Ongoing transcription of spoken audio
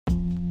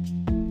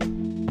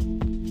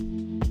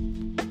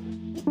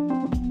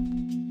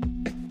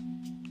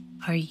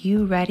Are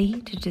you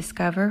ready to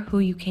discover who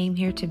you came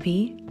here to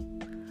be?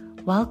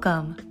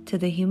 Welcome to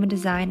the Human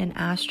Design and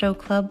Astro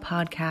Club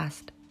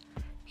podcast.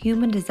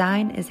 Human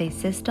Design is a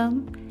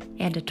system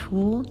and a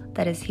tool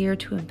that is here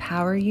to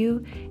empower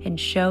you and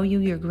show you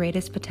your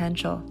greatest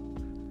potential.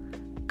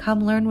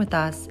 Come learn with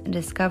us and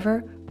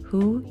discover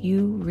who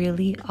you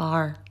really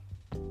are.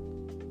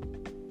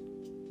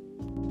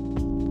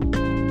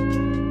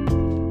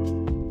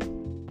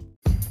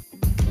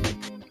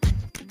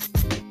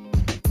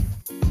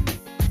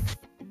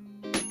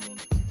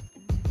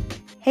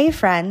 Hey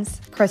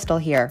friends, Crystal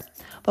here.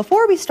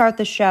 Before we start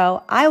the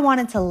show, I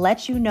wanted to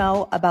let you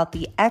know about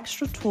the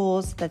extra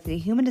tools that the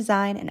Human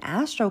Design and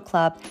Astro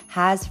Club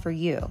has for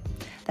you.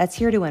 That's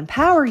here to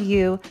empower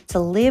you to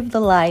live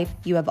the life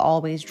you have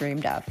always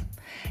dreamed of.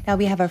 Now,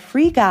 we have a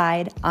free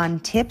guide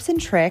on tips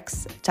and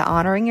tricks to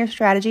honoring your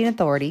strategy and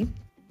authority.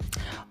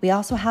 We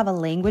also have a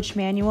language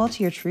manual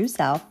to your true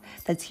self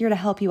that's here to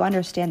help you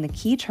understand the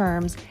key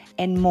terms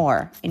and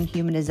more in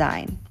human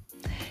design.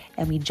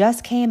 And we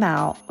just came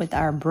out with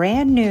our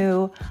brand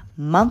new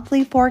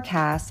monthly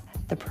forecast,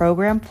 the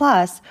Program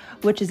Plus,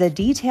 which is a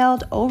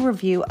detailed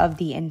overview of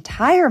the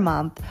entire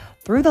month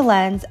through the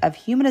lens of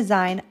human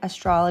design,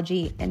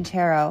 astrology, and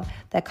tarot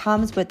that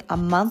comes with a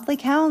monthly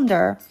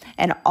calendar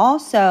and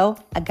also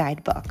a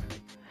guidebook.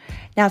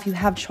 Now, if you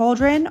have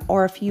children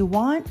or if you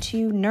want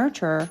to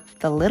nurture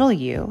the little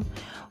you,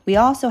 we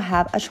also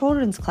have a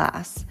children's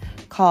class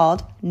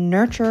called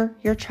Nurture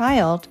Your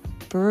Child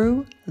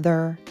Through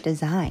Their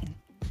Design.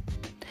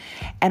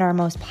 And our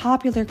most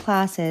popular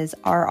classes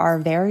are our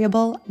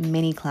variable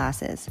mini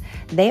classes.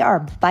 They are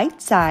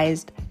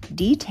bite-sized,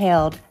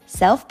 detailed,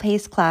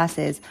 self-paced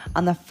classes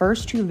on the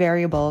first two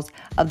variables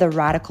of the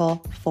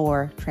Radical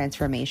 4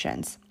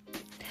 transformations.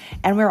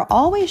 And we're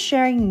always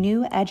sharing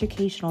new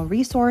educational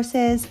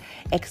resources,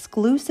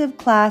 exclusive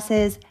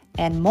classes,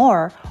 and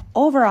more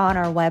over on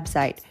our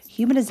website,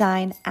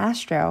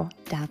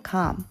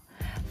 humandesignastro.com.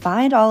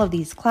 Find all of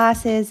these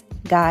classes,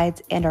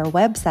 guides, and our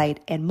website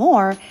and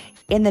more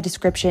in the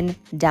description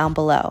down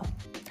below.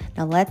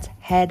 Now let's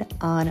head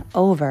on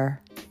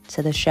over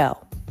to the show.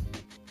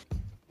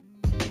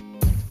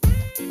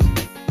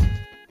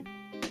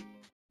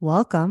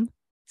 Welcome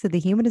to the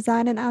Human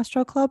Design and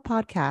Astro Club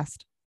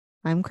podcast.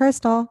 I'm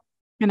Crystal.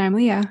 And I'm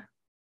Leah.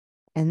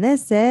 And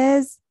this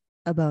is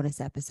a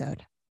bonus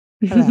episode.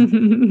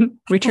 Hello.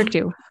 We tricked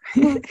you.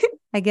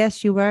 I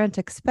guess you weren't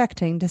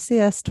expecting to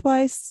see us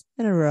twice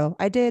in a row.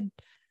 I did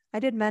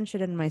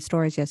mention in my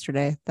stories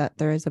yesterday that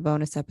there is a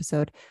bonus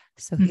episode.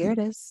 So here it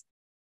is.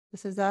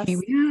 This is us.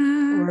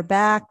 We're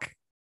back.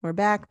 We're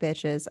back,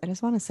 bitches. I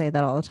just want to say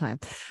that all the time.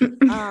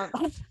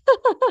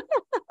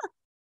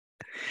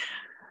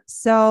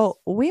 So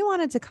we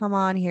wanted to come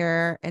on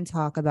here and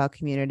talk about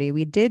community.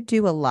 We did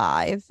do a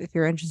live, if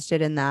you're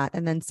interested in that.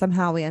 And then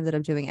somehow we ended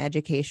up doing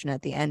education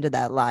at the end of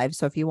that live.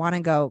 So if you want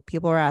to go,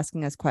 people were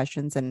asking us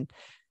questions and,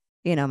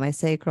 you know, my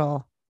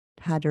sacral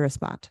had to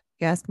respond.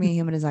 You ask me a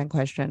human design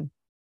question,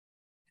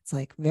 it's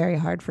like very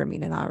hard for me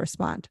to not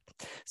respond.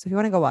 So if you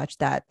want to go watch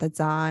that, that's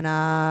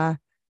on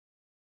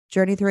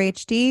Journey Through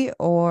HD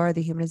or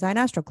the Human Design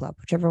Astro Club,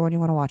 whichever one you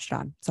want to watch it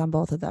on. It's on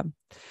both of them.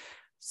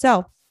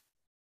 So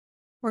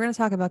we're going to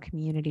talk about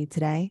community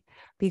today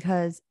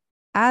because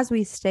as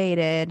we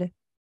stated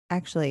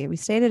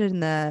in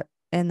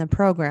the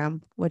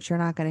program, which you're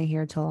not going to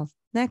hear till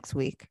next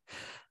week,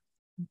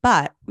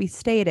 but we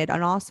stated,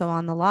 and also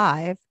on the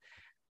live,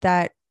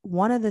 that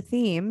one of the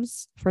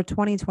themes for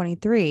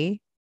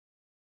 2023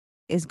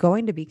 is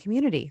going to be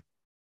community.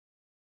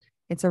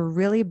 It's a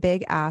really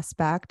big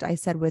aspect. I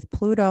said with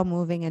Pluto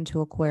moving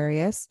into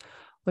Aquarius,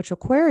 which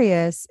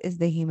Aquarius is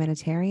the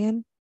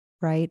humanitarian,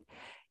 right?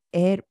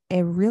 It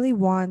really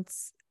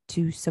wants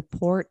to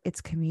support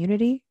its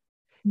community.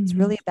 Mm-hmm. It's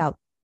really about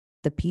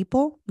the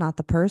people, not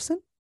the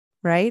person,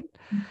 right?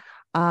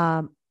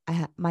 Mm-hmm.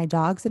 My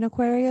dog's in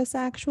Aquarius,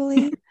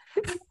 actually.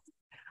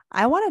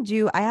 I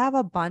have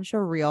a bunch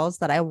of reels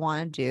that I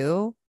want to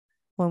do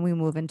when we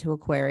move into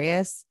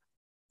Aquarius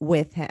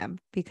with him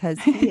because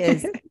he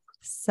is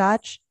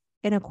such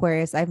an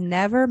Aquarius. I've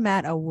never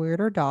met a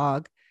weirder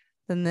dog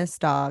than this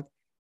dog.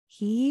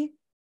 He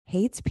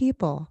hates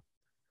people,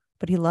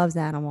 but he loves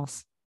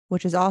animals,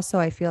 which is also,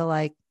 I feel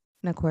like,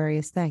 an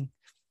Aquarius thing.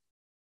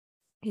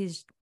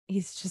 He's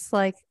just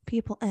like,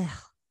 people,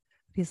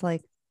 he's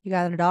like, you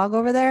got a dog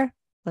over there?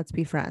 Let's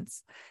be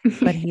friends.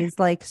 But he's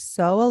like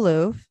so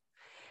aloof.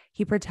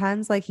 He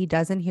pretends like he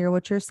doesn't hear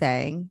what you're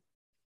saying.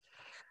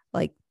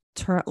 Like,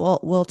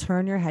 will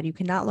turn your head. You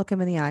cannot look him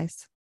in the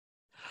eyes.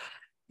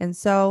 And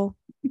so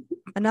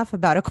enough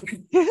about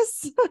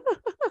Aquarius.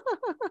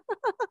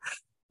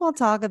 We'll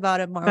talk about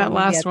it more. That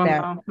last one,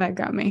 though, that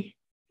got me.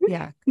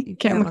 Yeah. You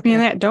can't look me in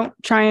that. Don't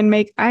try and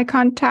make eye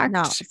contact.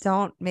 No,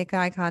 don't make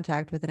eye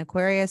contact with an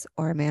Aquarius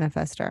or a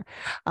manifestor.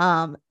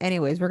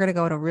 Anyways, we're going to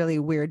go in a really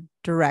weird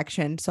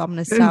direction. So I'm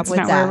going to stop with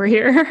that. Why we're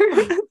here.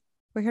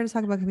 We're here to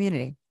talk about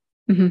community.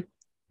 Mm-hmm.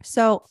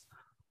 So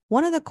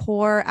one of the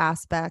core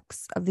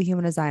aspects of the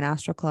Human Design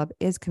Astro Club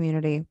is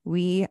community.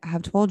 We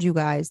have told you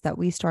guys that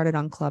we started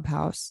on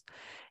Clubhouse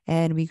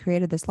And we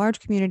created this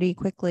large community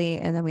quickly.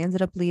 And then we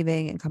ended up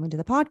leaving and coming to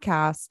the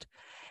podcast.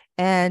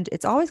 And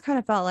it's always kind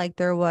of felt like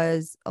there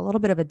was a little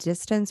bit of a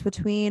distance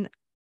between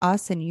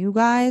us and you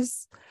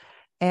guys.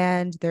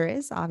 And there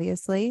is,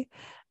 obviously.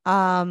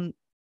 And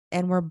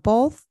we're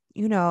both,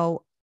 you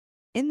know,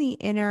 in the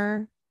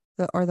inner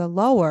or the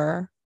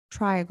lower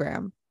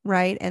trigram,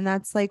 right? And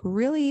that's like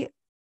really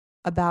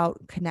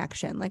about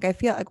connection. Like I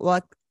feel like,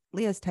 well,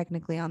 Leah's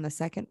technically on the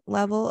second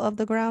level of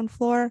the ground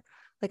floor.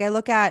 Like I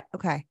look at,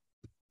 okay,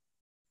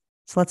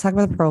 so let's talk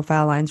about the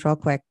profile lines real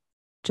quick,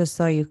 just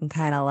so you can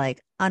kind of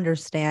like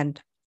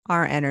understand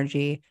our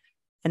energy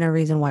and a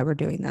reason why we're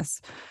doing this.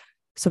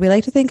 So we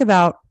like to think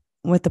about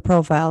with the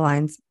profile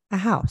lines, a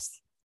house,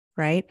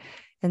 right?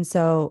 And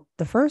so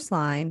the first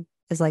line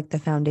is like the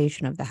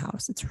foundation of the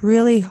house. It's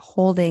really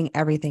holding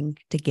everything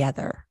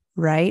together,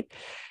 right?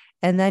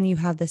 And then you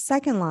have the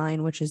second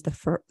line, which is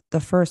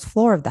the first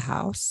floor of the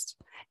house.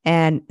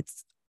 And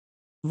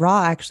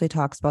Ra actually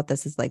talks about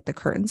this as like the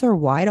curtains are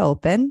wide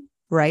open,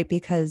 right?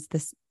 Because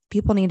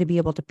people need to be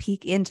able to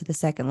peek into the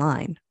second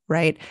line,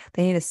 right?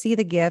 They need to see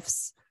the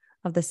gifts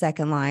of the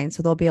second line,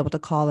 so they'll be able to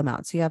call them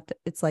out. So you have to,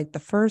 it's like the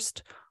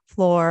first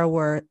floor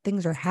where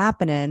things are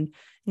happening and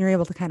you're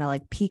able to kind of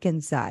like peek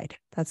inside.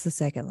 That's the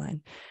second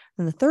line.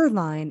 And the third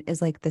line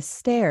is like the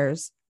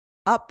stairs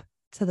up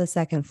to the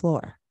second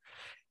floor.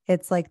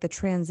 It's like the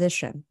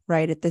transition,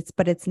 right?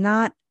 But it's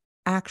not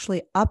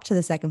actually up to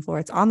the second floor.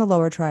 It's on the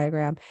lower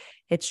trigram.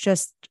 It's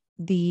just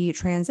the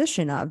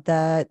transition of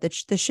the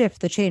shift,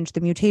 the change,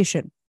 the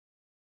mutation.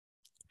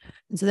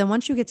 And so then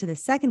once you get to the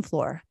second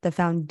floor, the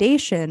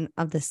foundation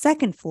of the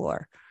second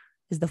floor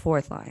is the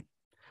fourth line.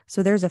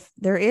 So there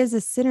is a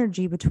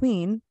synergy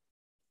between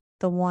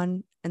the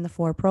 1 and the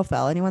 4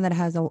 profile. Anyone that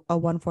has a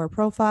 1-4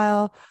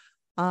 profile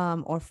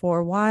or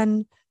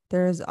 4-1,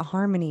 there's a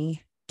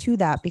harmony to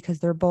that because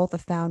they're both a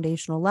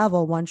foundational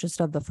level. One's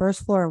just of the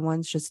first floor and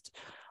one's just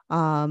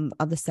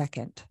of the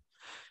second.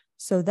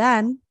 So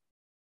then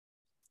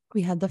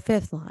we had the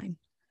fifth line.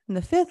 And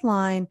the fifth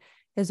line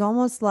is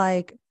almost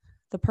like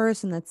the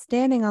person that's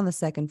standing on the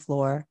second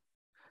floor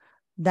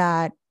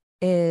that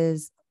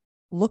is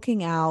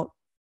looking out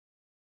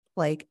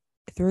like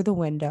through the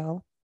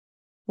window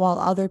while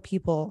other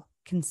people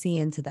can see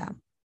into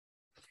them.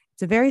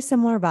 It's a very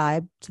similar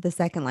vibe to the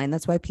second line.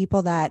 That's why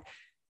people that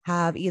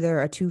have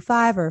either a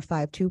 2-5 or a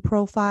 5-2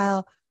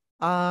 profile,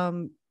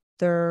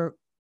 they're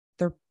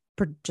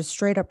just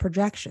straight up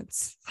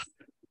projections.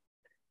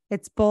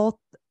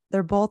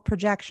 They're both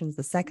projections,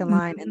 the second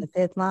line and the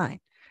fifth line,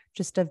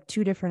 just of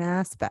two different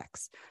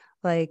aspects.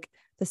 Like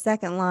the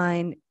second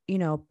line, you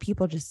know,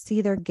 people just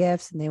see their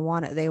gifts and they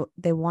want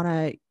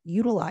to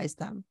utilize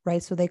them,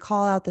 right? So they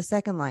call out the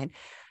second line.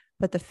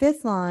 But the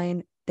fifth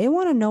line, they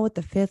want to know what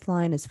the fifth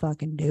line is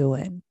fucking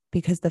doing,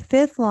 because the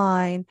fifth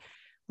line,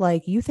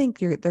 like you think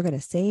they're going to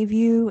save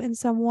you in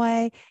some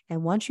way.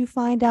 And once you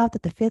find out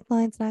that the fifth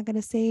line's not going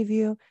to save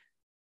you,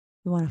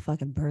 you want to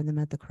fucking burn them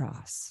at the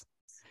cross.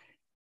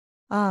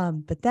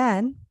 But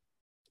then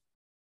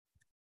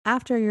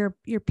after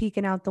you're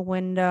peeking out the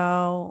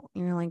window,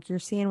 you're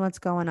seeing what's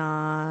going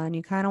on.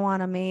 You kind of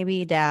want to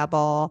maybe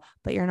dabble,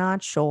 but you're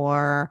not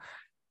sure.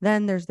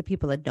 Then there's the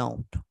people that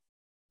don't.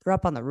 They're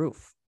up on the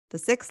roof. The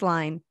sixth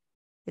line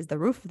is the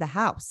roof of the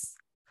house.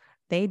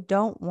 They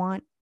don't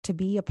want to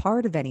be a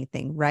part of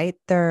anything, right?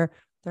 They're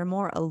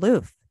more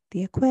aloof,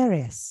 the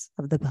Aquarius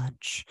of the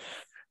bunch.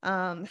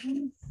 Like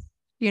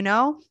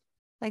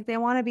they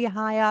want to be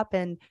high up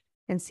and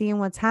seeing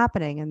what's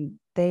happening, and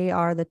they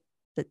are the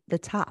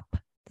top,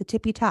 the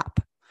tippy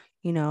top.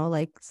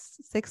 Like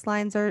six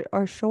lines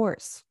are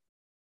shores,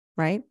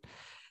 right?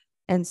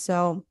 And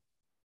so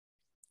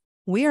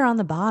we are on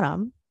the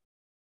bottom.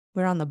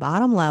 We're on the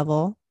bottom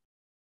level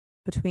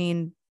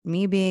between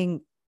me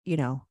being,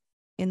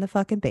 in the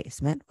fucking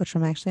basement, which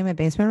I'm actually in my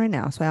basement right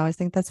now. So I always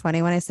think that's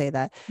funny when I say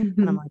that.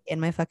 And I'm like in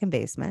my fucking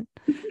basement.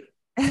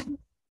 And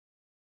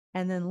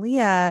then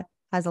Leah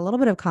has a little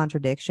bit of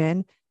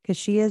contradiction because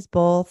she is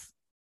both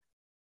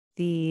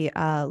the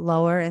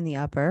lower and the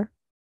upper.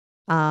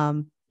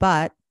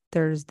 But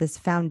there's this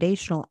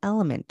foundational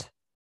element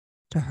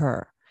to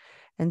her.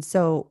 And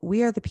so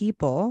we are the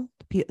people,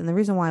 and the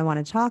reason why I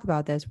want to talk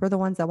about this, we're the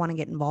ones that want to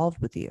get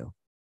involved with you.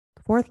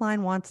 The fourth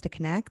line wants to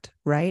connect,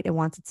 right? It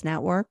wants its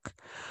network.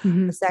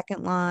 The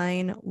second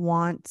line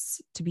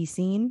wants to be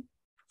seen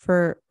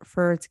for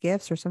its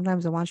gifts, or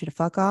sometimes it wants you to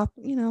fuck off.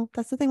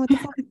 That's the thing with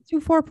the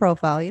 2-4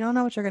 profile. You don't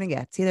know what you're going to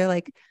get. It's either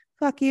like,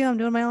 fuck you, I'm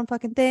doing my own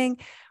fucking thing,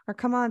 or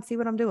come on, see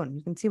what I'm doing.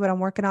 You can see what I'm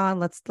working on.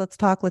 Let's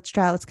talk, let's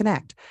chat, let's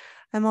connect.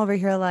 I'm over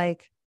here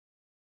like,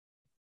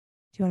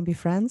 do you want to be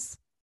friends?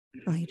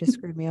 Oh, you just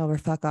screwed me over.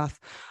 Fuck off.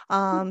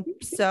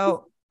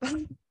 So,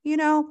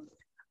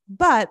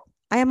 but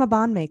I am a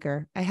bond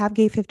maker. I have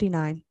gate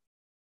 59.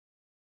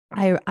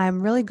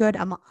 I'm really good.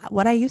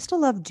 What I used to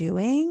love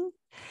doing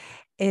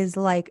is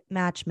like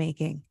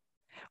matchmaking,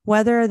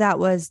 whether that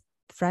was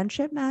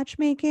friendship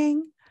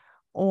matchmaking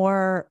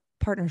or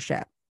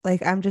partnership.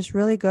 Like, I'm just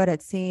really good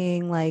at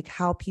seeing like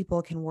how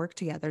people can work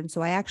together. And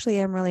so I actually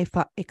am really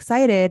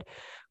excited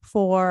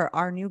for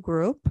our new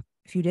group.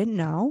 If you didn't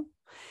know,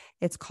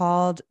 it's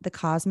called the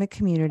Cosmic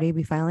Community.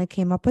 We finally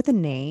came up with a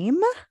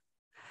name,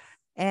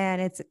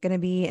 and it's going to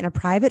be in a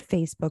private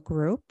Facebook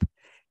group.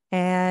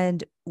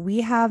 And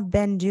we have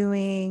been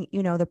doing,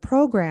 the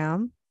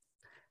program,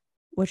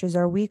 which is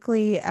our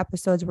weekly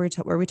episodes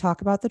where we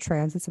talk about the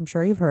transits. I'm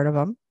sure you've heard of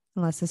them.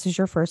 Unless this is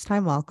your first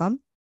time, welcome.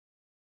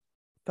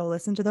 Go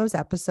listen to those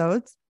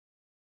episodes.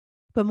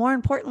 But more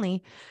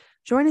importantly,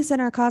 join us in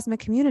our cosmic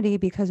community,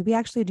 because we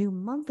actually do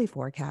monthly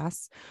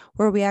forecasts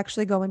where we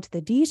actually go into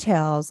the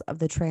details of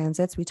the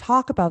transits. We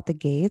talk about the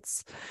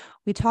gates.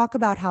 We talk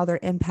about how they're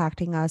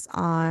impacting us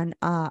on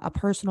a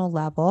personal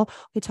level.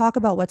 We talk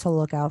about what to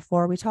look out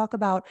for. We talk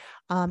about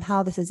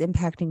how this is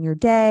impacting your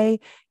day,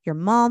 your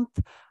month,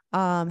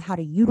 how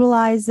to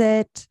utilize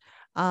it.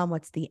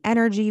 What's the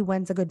energy?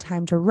 When's a good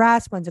time to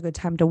rest? When's a good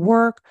time to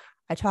work?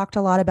 I talked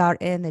a lot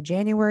about in the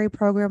January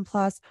program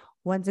plus,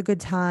 when's a good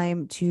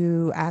time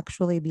to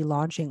actually be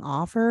launching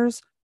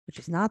offers, which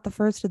is not the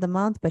first of the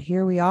month, but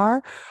here we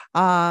are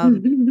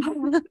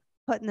putting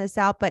this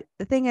out. But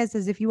the thing is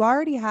if you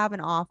already have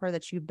an offer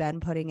that you've been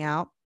putting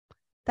out,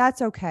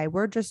 that's okay.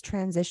 We're just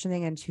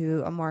transitioning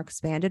into a more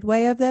expanded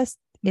way of this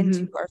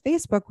into our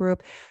Facebook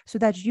group so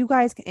that you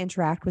guys can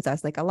interact with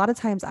us. Like, a lot of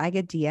times I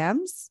get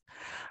DMs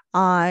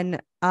on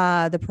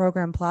the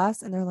program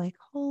plus, and they're like,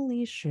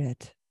 holy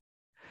shit,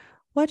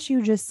 what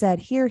you just said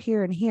here,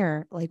 here, and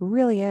here, like,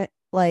 really, it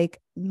like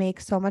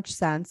makes so much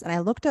sense. And I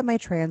looked at my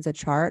transit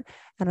chart,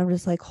 and I'm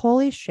just like,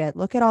 holy shit,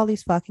 look at all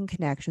these fucking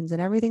connections and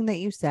everything that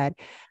you said.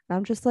 And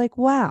I'm just like,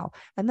 wow.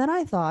 And then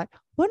I thought,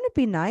 wouldn't it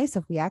be nice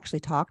if we actually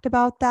talked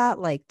about that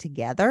like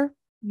together?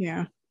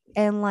 Yeah.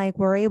 And like,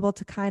 we're able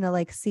to kind of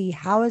like see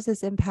how is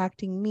this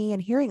impacting me,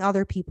 and hearing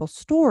other people's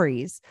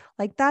stories.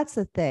 Like, that's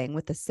the thing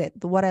with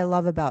what I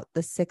love about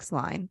the 6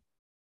 line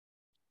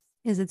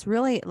is it's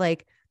really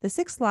like the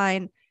 6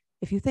 line.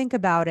 If you think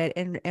about it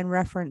in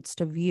reference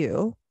to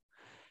view,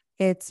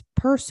 it's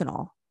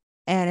personal,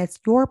 and it's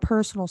your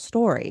personal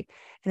story.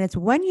 And it's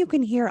when you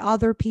can hear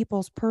other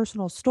people's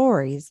personal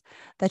stories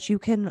that you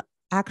can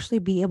actually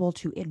be able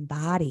to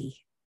embody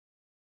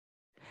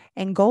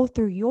and go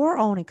through your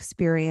own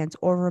experience,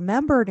 or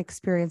remember an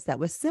experience that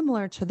was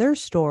similar to their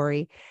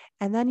story.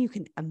 And then you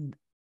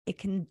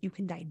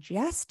can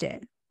digest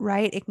it,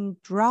 right? It can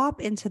drop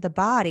into the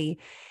body,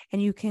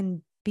 and you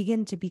can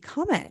begin to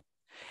become it.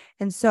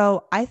 And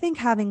so I think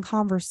having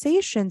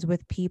conversations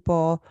with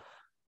people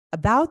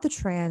about the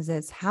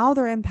transits, how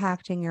they're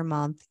impacting your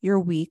month, your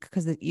week,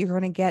 because you're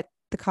going to get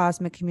the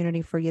cosmic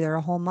community for either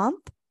a whole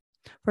month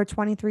for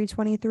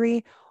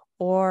 23,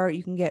 or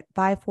you can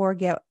buy 4,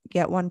 get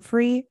 1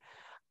 free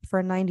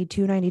for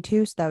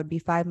 92. So that would be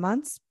 5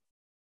 months.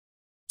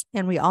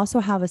 And we also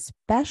have a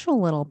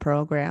special little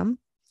program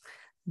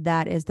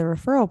that is the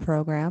referral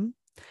program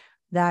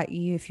that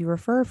if you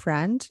refer a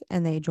friend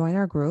and they join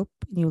our group,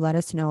 you let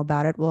us know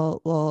about it.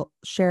 We'll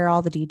share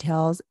all the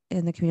details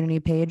in the community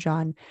page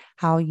on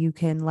how you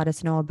can let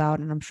us know about,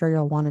 and I'm sure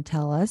you'll want to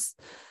tell us.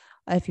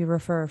 If you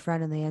refer a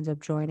friend and they end up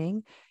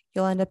joining,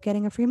 you'll end up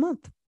getting a free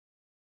month.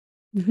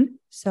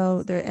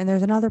 So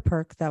there's another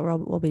perk that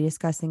we'll be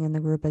discussing in the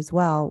group as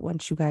well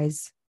once you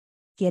guys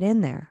get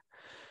in there.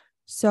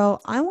 So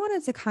I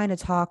wanted to kind of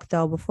talk,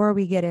 though, before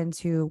we get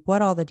into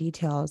what all the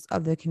details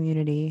of the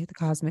community, the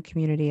cosmic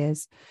community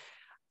is,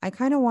 I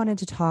kind of wanted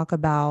to talk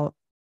about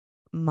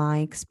my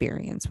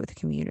experience with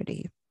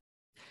community,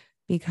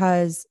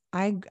 because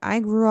I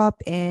grew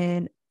up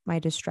in my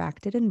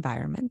distracted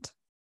environment,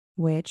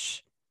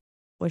 which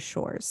was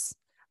Shores.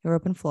 I grew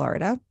up in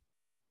Florida.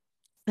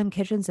 I'm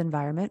Kitchen's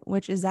environment,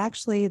 which is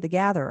actually the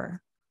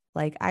gatherer.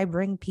 Like, I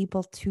bring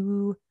people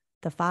to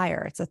the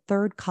fire. It's a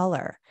third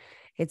color.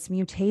 It's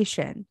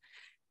mutation.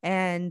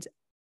 And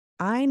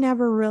I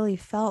never really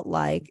felt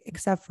like,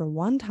 except for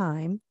one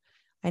time,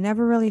 I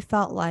never really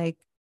felt like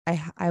I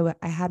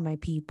had my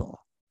people.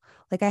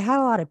 Like, I had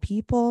a lot of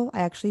people. I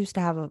actually used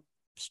to have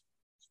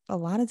a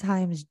lot of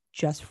times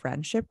just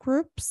friendship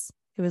groups.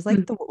 It was like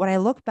when I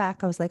look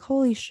back, I was like,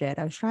 holy shit,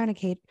 I was trying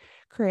to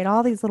create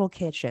all these little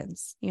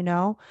kitchens,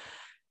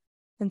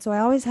 And so I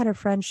always had a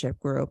friendship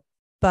group,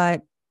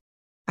 but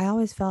I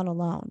always felt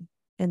alone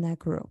in that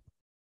group,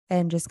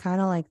 and just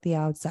kind of like the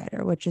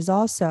outsider, which is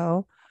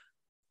also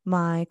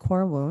my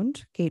core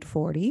wound, gate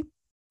 40.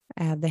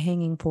 I have the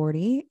hanging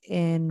 40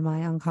 in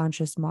my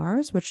unconscious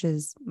Mars, which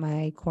is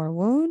my core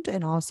wound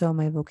and also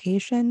my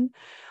vocation.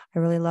 I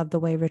really love the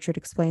way Richard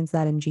explains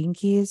that in Gene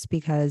Keys,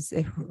 because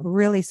it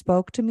really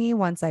spoke to me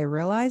once I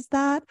realized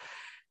that.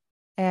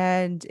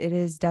 And it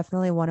is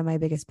definitely one of my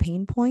biggest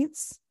pain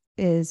points,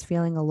 is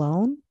feeling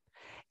alone.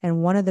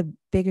 And one of the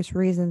biggest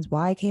reasons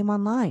why I came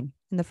online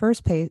in the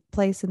first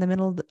place in the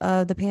middle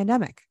of the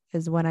pandemic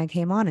is when I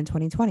came on in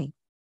 2020.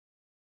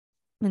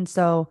 And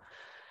so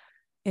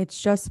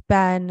it's just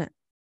been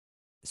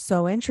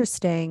so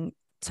interesting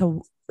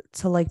to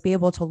like be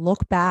able to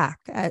look back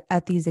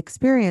at these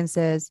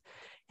experiences,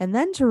 and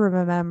then to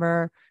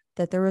remember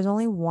that there was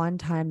only one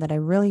time that I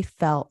really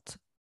felt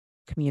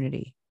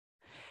community.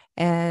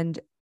 And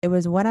it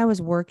was when I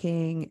was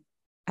working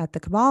at the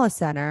Kabbalah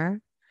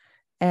Center,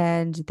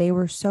 and they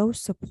were so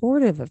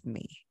supportive of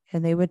me.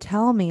 And they would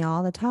tell me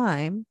all the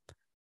time,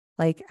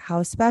 like,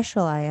 how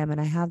special I am.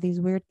 And I have these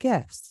weird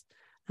gifts.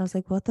 I was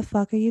like, what the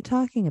fuck are you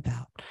talking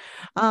about?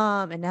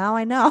 And now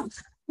I know.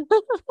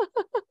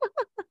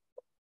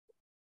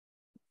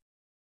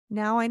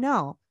 Now I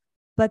know.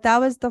 But that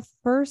was the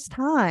first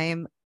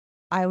time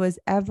I was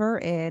ever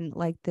in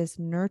like this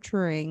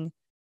nurturing,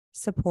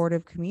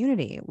 supportive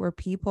community where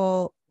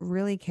people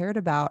really cared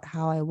about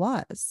how I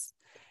was,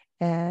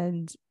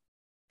 and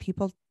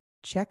people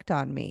checked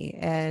on me,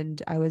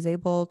 and I was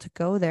able to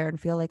go there and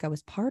feel like I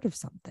was part of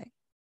something.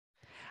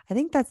 I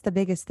think that's the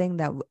biggest thing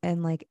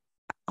and like,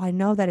 I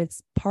know that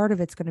it's part of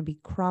it's going to be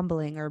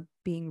crumbling or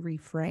being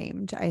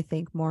reframed. I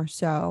think more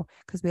so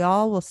because we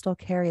all will still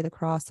carry the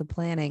cross of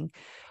planning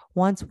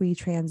once we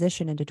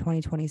transition into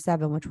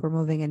 2027, which we're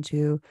moving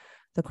into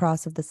the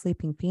cross of the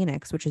sleeping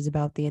phoenix, which is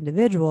about the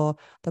individual.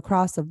 The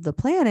cross of the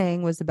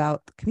planning was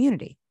about the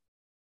community.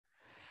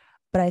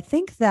 But I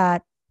think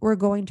that we're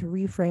going to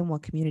reframe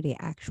what community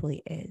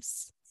actually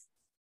is.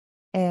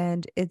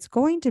 And it's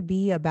going to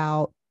be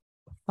about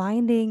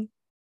finding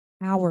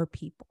our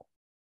people,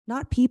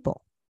 not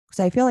people. Because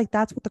I feel like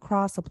that's what the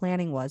cross of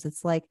planning was.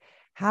 It's like,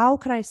 how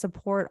can I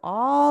support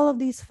all of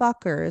these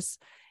fuckers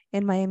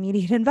in my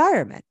immediate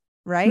environment?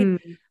 Right.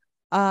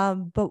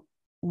 But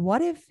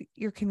what if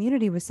your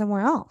community was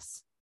somewhere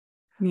else?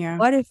 Yeah.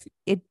 What if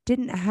it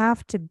didn't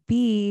have to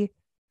be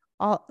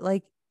all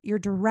like your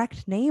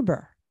direct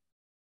neighbor?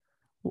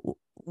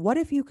 What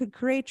if you could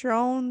create your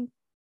own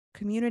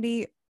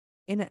community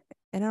in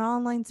an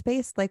online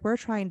space like we're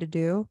trying to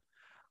do,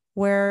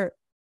 where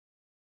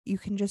you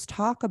can just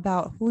talk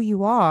about who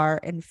you are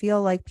and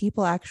feel like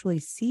people actually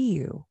see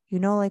you? You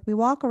know, like we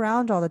walk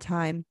around all the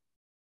time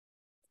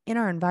in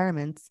our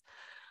environments.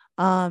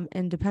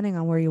 And depending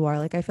on where you are,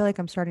 like I feel like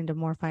I'm starting to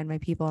more find my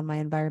people in my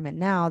environment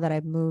now that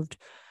I've moved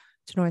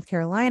to North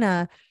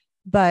Carolina.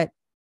 But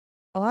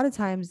a lot of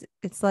times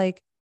it's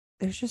like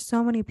there's just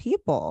so many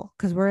people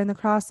because we're in the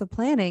cross of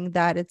planning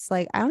that it's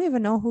like I don't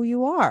even know who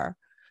you are.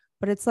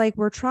 But it's like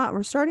we're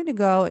starting to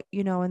go,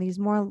 you know, in these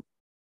more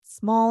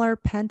smaller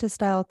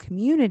pentastyle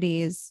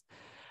communities.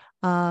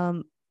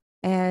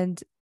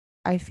 And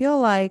I feel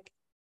like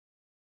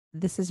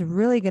this is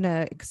really going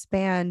to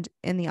expand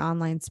in the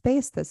online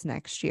space this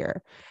next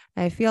year.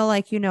 And I feel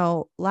like, you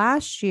know,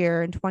 last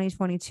year in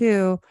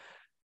 2022,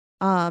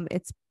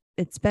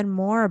 it's been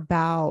more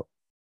about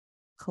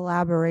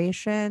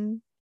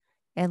collaboration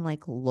and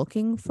like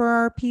looking for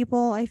our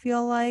people, I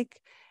feel like.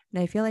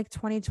 And I feel like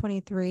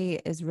 2023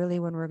 is really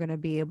when we're going to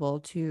be able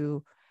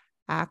to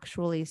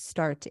actually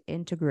start to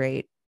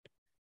integrate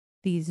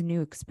these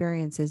new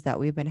experiences that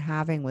we've been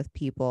having with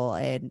people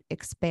and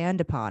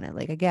expand upon it.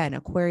 Like, again,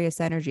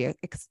 Aquarius energy,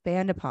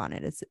 expand upon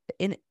it.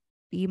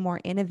 Be more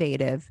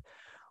innovative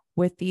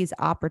with these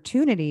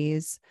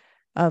opportunities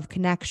of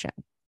connection.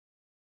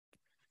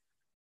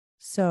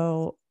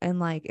 So, and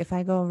like, if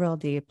I go real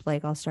deep,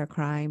 like I'll start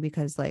crying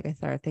because like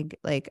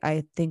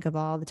I think of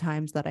all the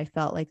times that I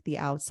felt like the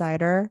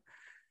outsider,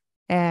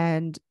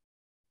 and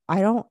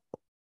I don't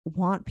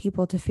want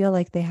people to feel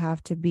like they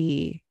have to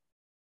be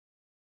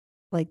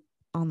like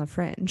on the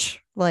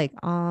fringe, like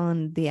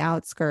on the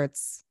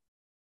outskirts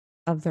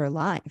of their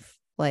life.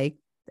 Like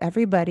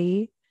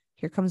everybody,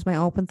 here comes my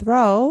open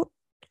throat.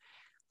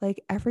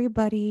 Like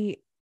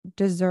everybody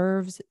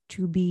deserves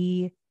to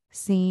be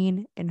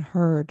seen and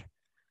heard.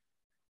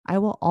 I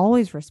will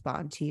always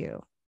respond to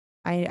you.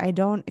 I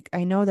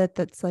know that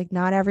that's like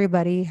not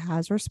everybody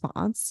has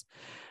response,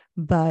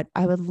 but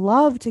I would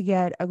love to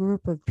get a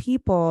group of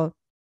people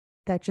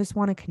that just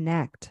want to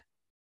connect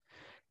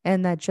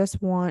and that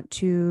just want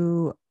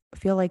to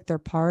feel like they're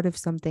part of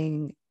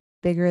something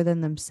bigger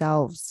than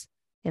themselves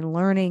and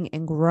learning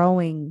and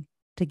growing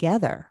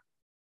together.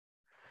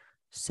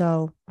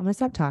 So I'm gonna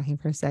stop talking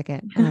for a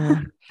second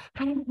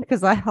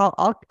because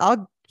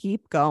I'll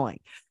keep going.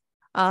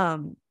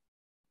 I'm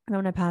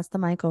gonna pass the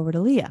mic over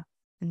to Leah,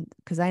 and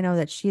because I know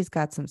that she's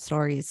got some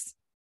stories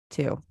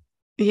too.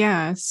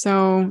 Yeah.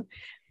 So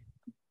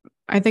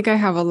I think I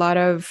have a lot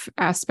of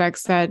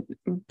aspects that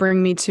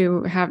bring me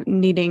to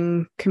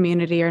needing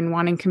community and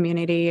wanting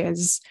community,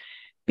 is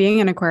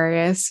being an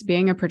Aquarius,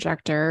 being a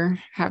projector,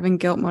 having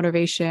guilt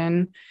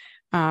motivation,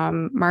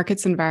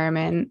 markets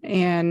environment.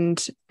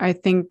 And I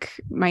think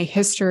my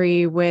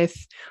history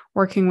with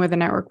working with a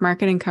network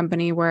marketing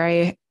company where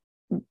I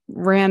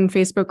ran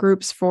Facebook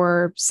groups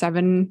for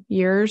 7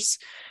 years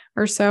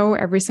or so,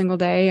 every single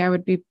day, I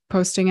would be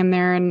posting in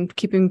there and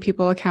keeping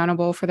people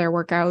accountable for their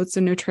workouts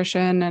and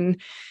nutrition.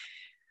 And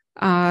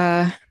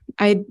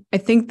I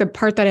think the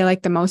part that I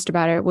liked the most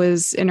about it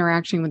was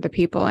interacting with the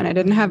people, and I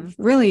didn't have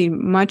really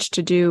much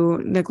to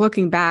do. Like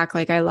looking back,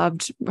 like I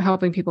loved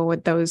helping people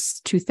with those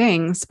two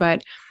things,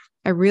 but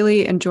I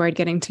really enjoyed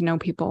getting to know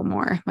people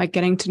more, like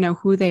getting to know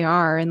who they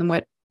are and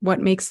what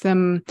makes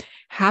them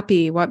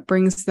happy, what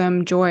brings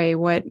them joy,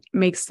 what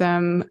makes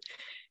them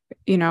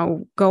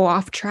go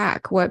off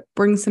track? What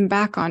brings them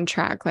back on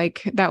track?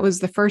 Like that was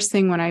the first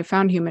thing when I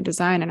found human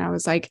design. And I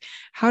was like,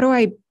 how do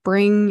I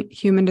bring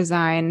human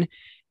design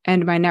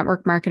and my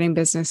network marketing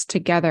business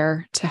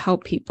together to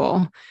help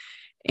people?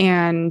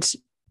 And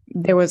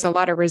there was a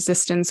lot of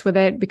resistance with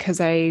it because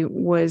I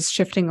was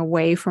shifting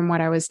away from what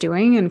I was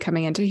doing and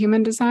coming into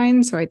human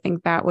design. So I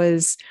think that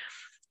was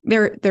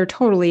there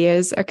totally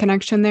is a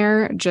connection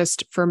there.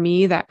 Just for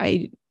me,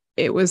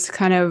 it was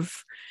kind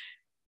of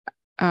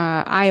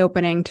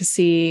eye-opening to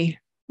see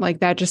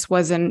like that just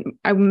wasn't,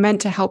 I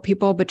meant to help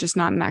people, but just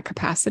not in that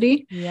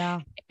capacity.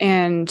 Yeah.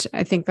 And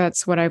I think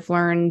that's what I've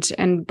learned.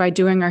 And by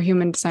doing our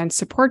human design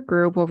support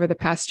group over the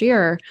past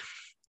year,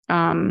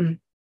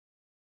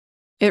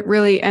 it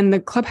really, and the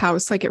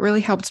Clubhouse, like it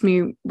really helped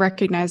me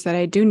recognize that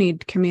I do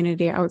need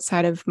community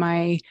outside of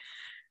my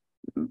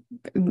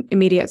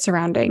immediate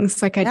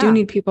surroundings. Like I do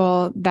need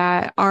people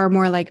that are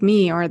more like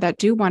me or that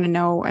do want to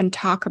know and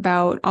talk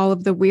about all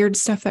of the weird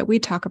stuff that we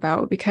talk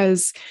about,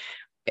 because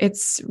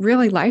it's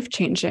really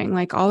life-changing.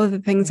 Like all of the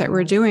things that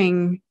we're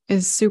doing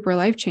is super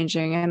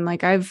life-changing. And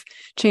like I've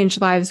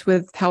changed lives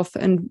with health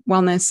and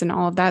wellness and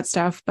all of that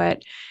stuff.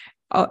 But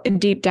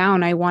deep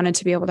down, I wanted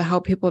to be able to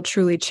help people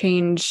truly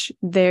change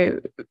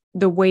the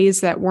ways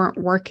that weren't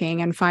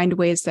working and find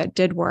ways that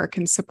did work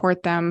and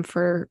support them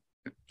for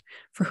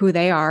who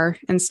they are,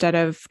 instead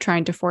of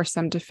trying to force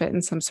them to fit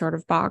in some sort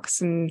of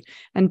box and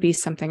be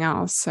something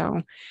else.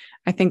 So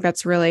I think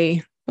that's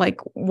really like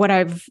what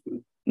I've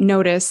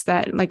noticed,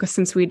 that like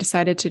since we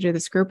decided to do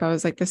this group, I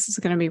was like, this is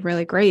going to be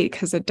really great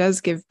because it does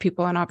give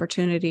people an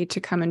opportunity to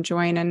come and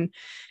join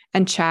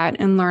and chat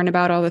and learn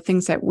about all the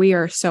things that we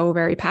are so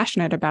very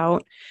passionate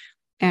about,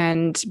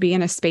 and be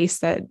in a space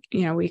that,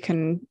 we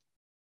can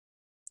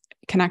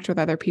connect with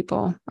other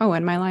people. Oh,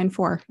 and my line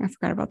 4, I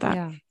forgot about that.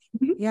 Yeah.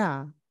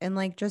 Yeah. And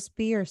like, just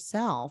be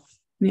yourself.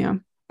 Yeah.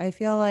 I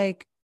feel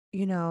like,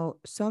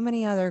 so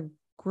many other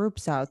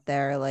groups out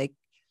there, like,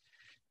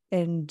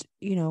 and,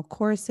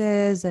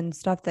 courses and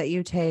stuff that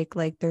you take,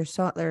 like they're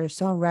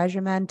so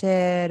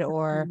regimented,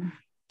 or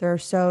they're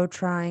so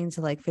trying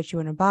to like fit you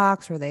in a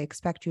box, or they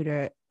expect you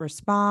to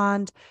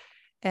respond.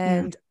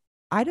 And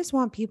I just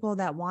want people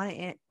that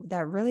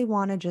that really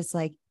want to just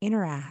like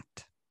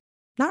interact,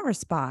 not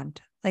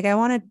respond. Like I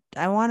want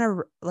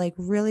to like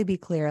really be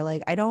clear.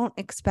 Like I don't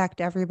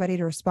expect everybody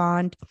to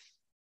respond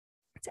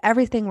to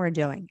everything we're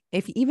doing.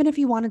 Even if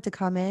you wanted to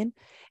come in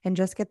and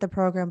just get the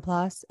program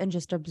plus and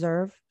just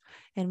observe,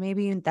 and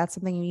maybe that's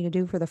something you need to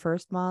do for the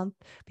first month,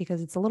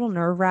 because it's a little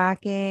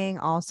nerve-wracking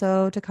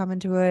also to come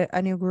into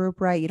a new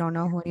group, right? You don't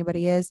know who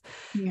anybody is.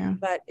 Yeah.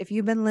 But if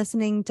you've been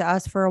listening to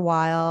us for a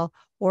while,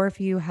 or if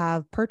you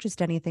have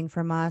purchased anything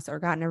from us or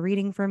gotten a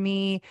reading from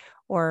me,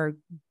 or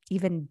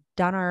even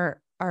done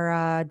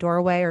our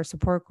doorway or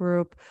support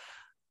group,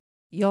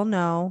 you'll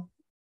know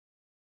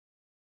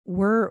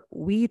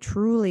we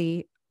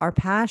truly are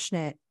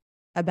passionate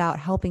about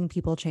helping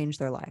people change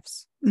their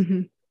lives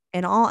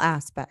in all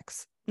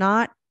aspects,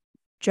 not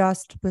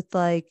just with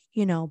like,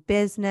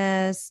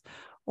 business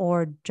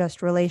or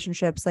just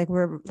relationships. Like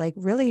we're like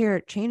really here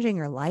changing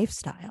your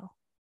lifestyle.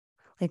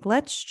 Like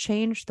let's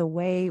change the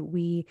way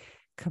we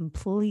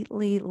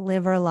completely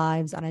live our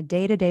lives on a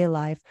day-to-day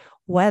life,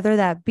 whether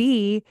that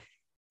be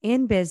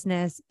in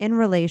business, in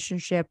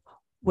relationship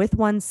with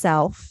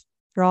oneself.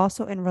 You're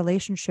also in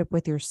relationship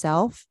with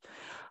yourself.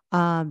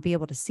 Be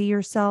able to see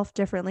yourself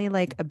differently.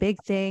 Like a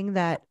big thing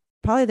that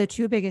probably the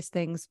 2 biggest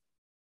things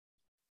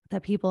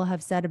that people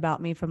have said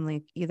about me from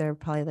like either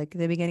probably like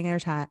the beginning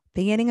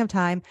of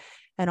time,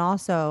 and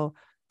also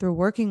through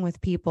working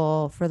with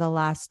people for the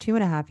last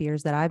 2.5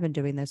 years that I've been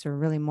doing this, or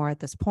really more at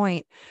this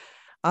point,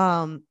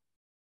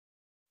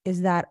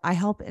 is that I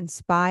help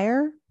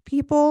inspire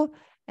people,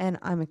 and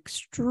I'm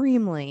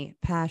extremely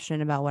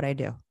passionate about what I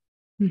do.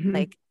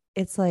 Like,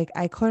 it's like,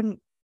 I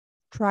couldn't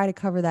try to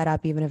cover that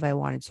up even if I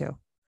wanted to.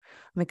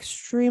 I'm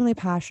extremely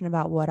passionate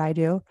about what I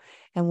do.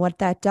 And what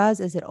that does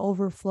is it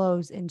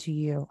overflows into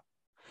you.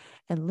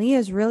 And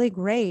Leah's really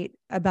great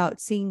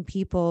about seeing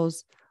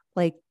people's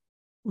like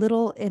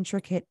little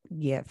intricate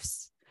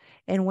gifts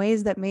in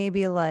ways that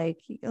maybe like,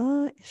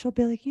 she'll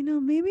be like,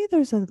 maybe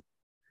there's a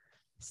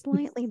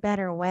slightly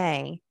better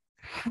way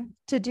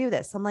to do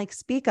this. I'm like,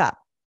 speak up.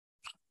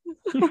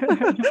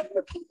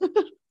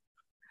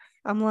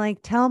 I'm like,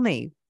 tell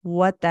me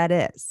what that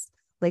is.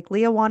 Like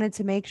Leah wanted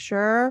to make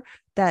sure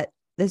that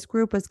this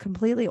group was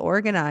completely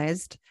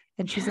organized.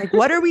 And she's like,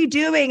 what are we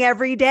doing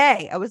every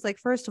day? I was like,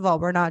 first of all,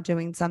 we're not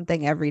doing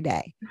something every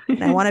day.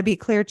 And I want to be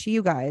clear to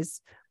you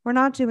guys, we're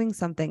not doing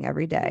something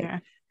every day. Yeah.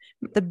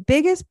 The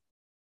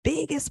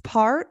biggest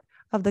part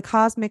of the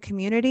cosmic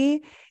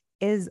community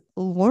is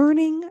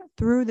learning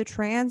through the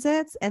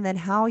transits, and then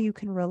how you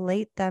can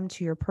relate them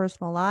to your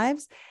personal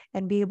lives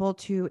and be able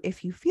to,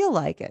 if you feel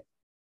like it,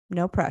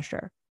 no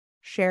pressure,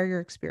 share your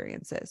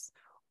experiences,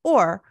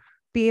 or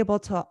be able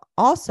to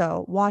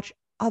also watch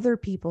other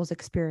people's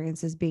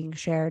experiences being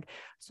shared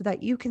so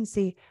that you can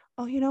see,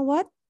 oh, you know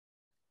what?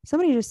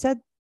 Somebody just said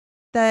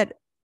that,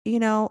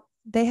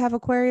 they have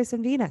Aquarius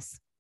and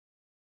Venus.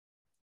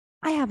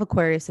 I have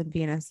Aquarius and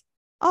Venus.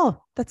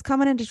 Oh, that's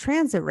coming into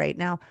transit right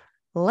now.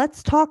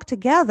 Let's talk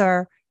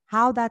together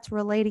how that's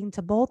relating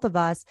to both of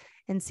us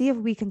and see if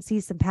we can see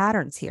some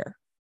patterns here.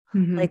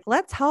 Mm-hmm. Like,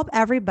 let's help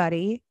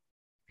everybody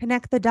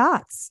connect the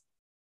dots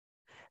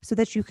so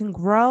that you can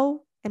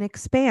grow and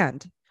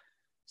expand.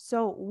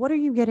 So, what are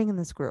you getting in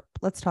this group?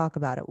 Let's talk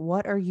about it.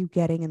 What are you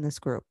getting in this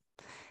group?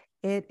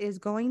 It is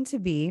going to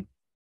be,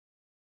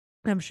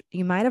 I'm sure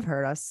you might have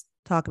heard us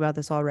talk about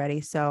this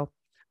already. So,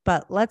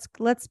 but let's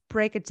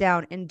break it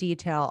down in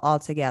detail all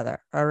together.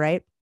 All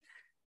right.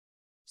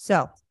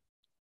 So,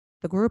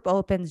 the group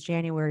opens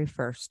January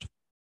 1st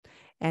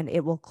and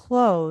it will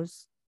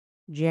close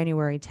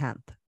January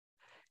 10th.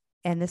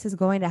 And this is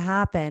going to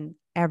happen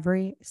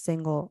every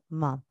single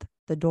month.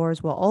 The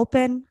doors will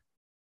open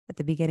at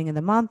the beginning of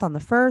the month on the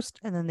 1st,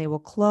 and then they will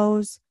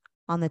close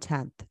on the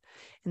 10th.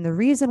 And the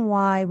reason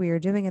why we are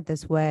doing it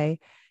this way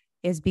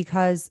is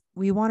because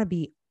we want to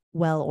be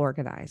well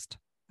organized.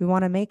 We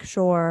want to make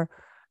sure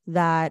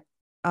that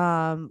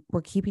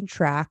we're keeping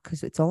track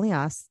because it's only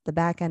us. The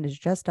back end is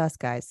just us,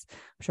 guys.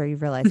 I'm sure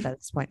you've realized that at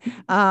this point.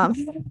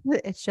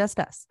 It's just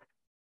us.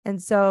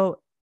 And so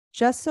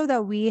just so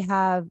that we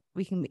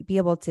can be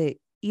able to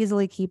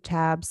easily keep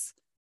tabs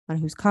on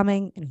who's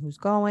coming and who's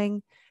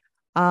going.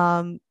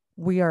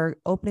 We are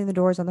opening the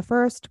doors on the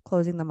 1st,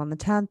 closing them on the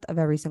 10th of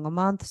every single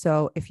month.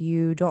 So if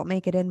you don't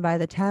make it in by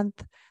the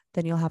 10th,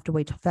 then you'll have to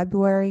wait till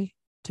February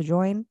to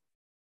join.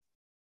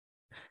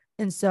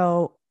 And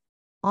so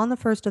on the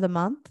 1st of the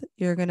month,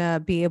 you're going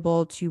to be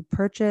able to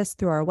purchase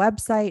through our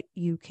website.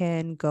 You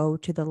can go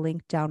to the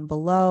link down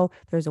below.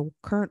 There's a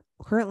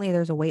currently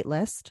there's a wait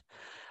list.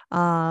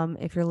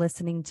 If you're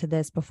listening to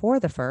this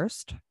before the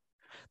 1st,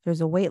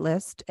 there's a wait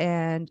list.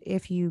 And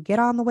if you get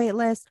on the wait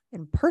list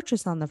and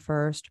purchase on the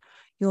 1st,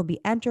 you'll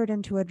be entered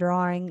into a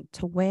drawing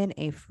to win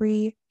a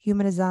free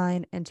human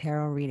design and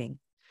tarot reading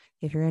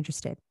if you're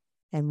interested.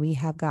 And we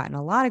have gotten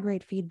a lot of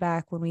great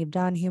feedback when we've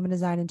done human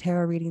design and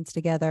tarot readings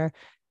together.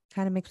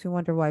 Kind of makes me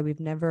wonder why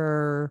we've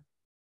never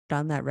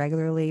done that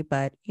regularly,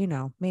 but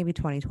maybe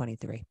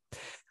 2023.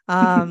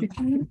 So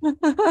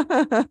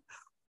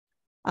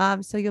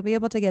you'll be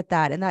able to get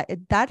that. And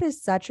that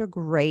is such a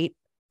great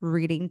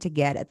reading to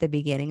get at the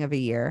beginning of a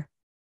year,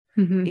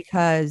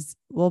 because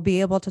we'll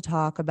be able to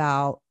talk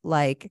about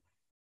like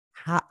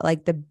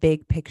the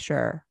big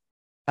picture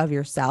of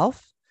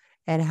yourself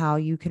and how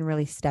you can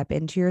really step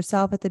into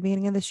yourself at the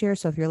beginning of this year.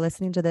 So if you're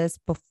listening to this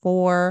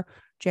before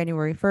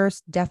January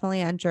 1st,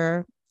 definitely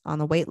enter on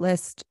the wait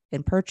list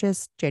and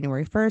purchase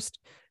January 1st.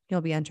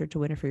 You'll be entered to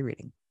win a free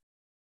reading.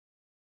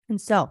 And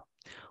so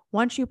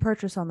once you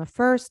purchase on the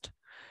 1st,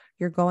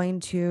 you're going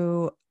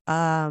to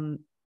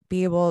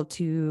be able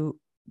to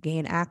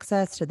gain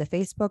access to the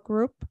Facebook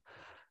group.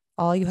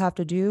 All you have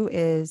to do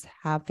is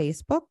have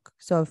Facebook.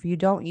 So if you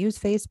don't use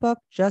Facebook,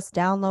 just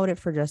download it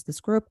for just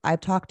this group. I've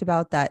talked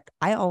about that.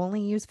 I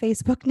only use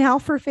Facebook now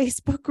for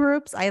Facebook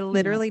groups. I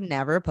literally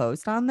never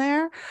post on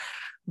there,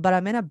 but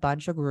I'm in a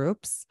bunch of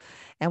groups.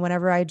 And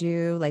whenever I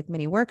do like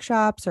mini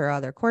workshops or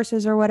other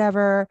courses or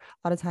whatever,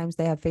 a lot of times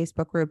they have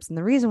Facebook groups. And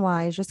the reason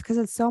why is just because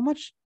it's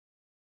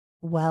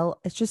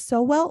just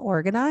so well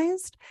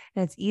organized,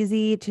 and it's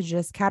easy to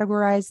just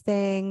categorize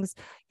things.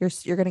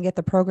 You're going to get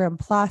the Program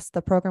Plus.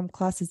 The Program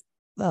Plus is,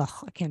 I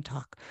can't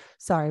talk.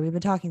 Sorry, we've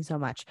been talking so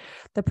much.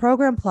 The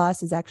Program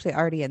Plus is actually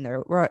already in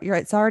there.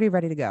 It's already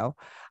ready to go.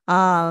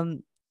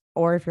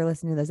 Or if you're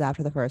listening to this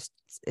after the 1st,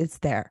 it's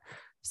there.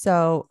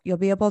 So you'll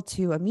be able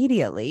to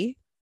immediately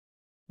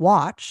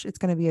watch. It's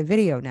going to be a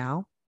video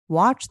now.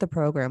 Watch the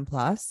Program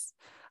Plus.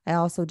 I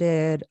also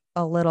did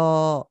a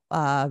little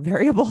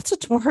variable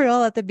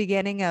tutorial at the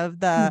beginning of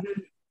the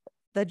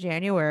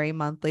January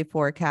monthly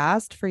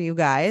forecast for you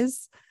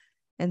guys.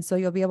 And so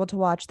you'll be able to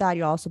watch that.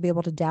 You'll also be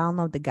able to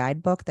download the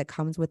guidebook that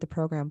comes with the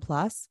Program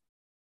Plus.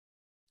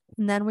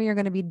 And then we are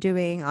going to be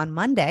doing on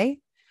Monday,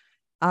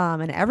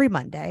 and every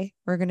Monday,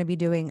 I'm going to be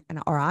doing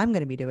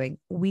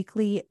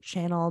weekly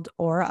channeled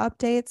aura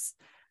updates.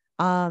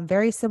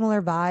 Very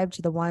similar vibe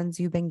to the ones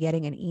you've been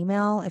getting in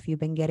email. If you've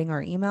been getting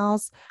our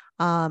emails,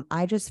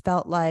 I just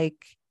felt like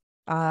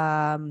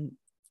my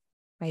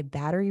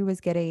battery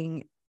was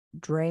getting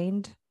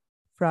drained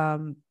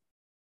from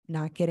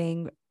not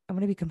getting, I'm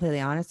going to be completely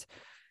honest,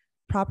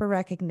 proper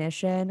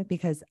recognition,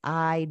 because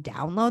I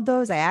download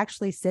those. I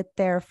actually sit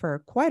there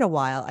for quite a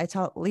while.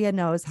 Leah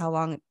knows how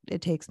long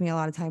it takes me a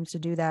lot of times to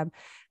do them,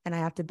 and I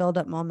have to build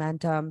up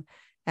momentum.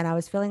 And I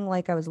was feeling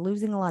like I was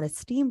losing a lot of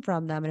steam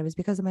from them. And it was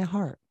because of my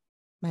heart.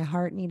 My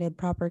heart needed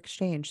proper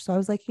exchange. So I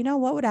was like,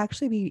 what would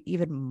actually be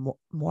even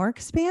more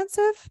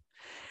expansive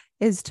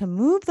is to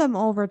move them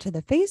over to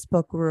the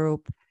Facebook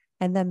group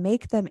and then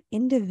make them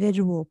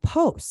individual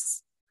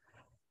posts.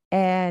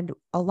 And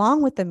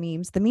along with the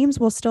memes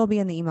will still be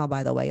in the email,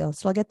 by the way. You'll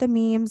still get the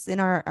memes in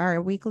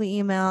our weekly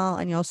email,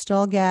 and you'll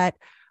still get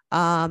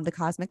the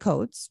cosmic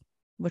codes,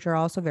 which are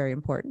also very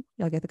important.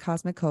 You'll get the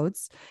cosmic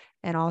codes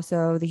and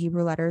also the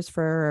Hebrew letters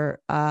for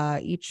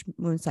each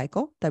moon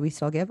cycle that we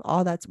still give.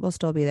 All that will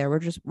still be there.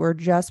 We're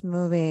just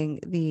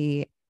moving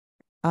the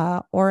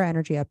aura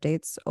energy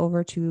updates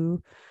over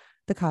to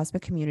the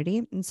cosmic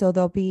community. And so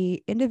there'll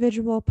be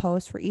individual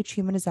posts for each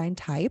human design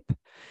type.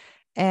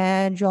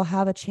 And you'll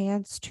have a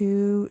chance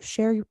to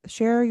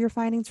share your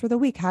findings for the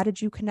week. How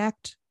did you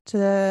connect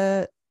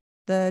to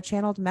the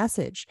channeled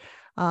message?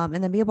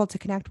 And then be able to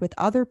connect with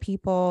other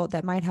people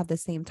that might have the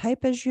same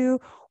type as you,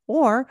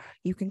 or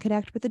you can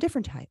connect with a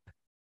different type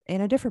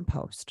in a different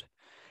post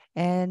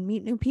and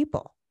meet new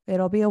people.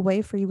 It'll be a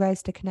way for you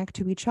guys to connect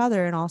to each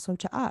other and also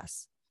to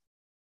us.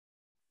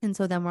 And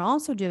so then we're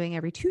also doing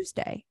every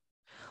Tuesday,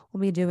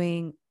 we'll be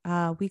doing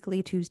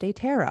weekly Tuesday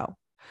tarot,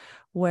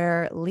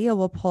 where Leah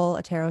will pull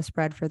a tarot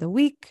spread for the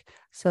week.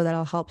 So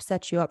that'll help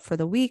set you up for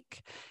the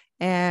week.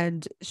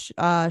 And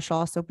she'll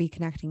also be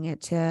connecting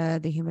it to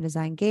the human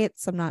design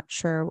gates. I'm not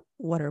sure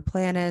what her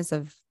plan is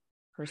of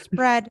her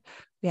spread.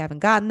 We haven't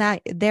gotten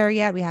that there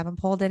yet. We haven't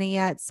pulled any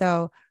yet.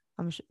 So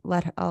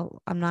let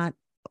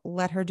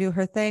her do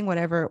her thing,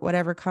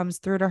 whatever comes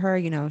through to her.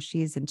 You know,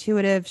 she's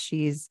intuitive.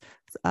 She's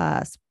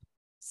a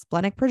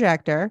splenic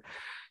projector.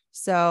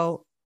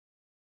 So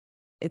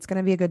it's going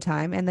to be a good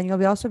time. And then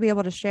you'll also be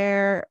able to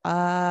share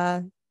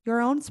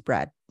your own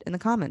spread in the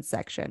comments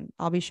section.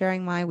 I'll be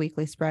sharing my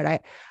weekly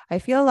spread. I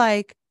feel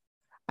like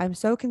I'm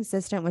so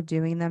consistent with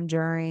doing them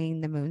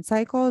during the moon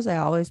cycles. I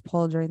always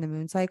pull during the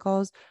moon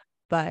cycles,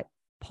 but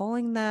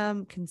pulling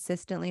them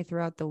consistently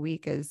throughout the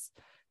week is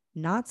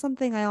not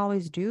something I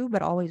always do,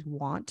 but always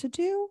want to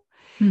do.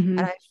 Mm-hmm.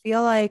 And I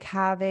feel like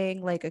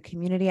having like a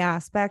community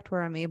aspect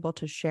where I'm able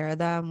to share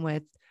them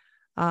with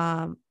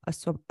a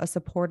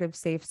supportive,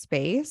 safe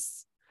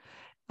space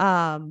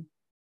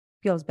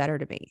feels better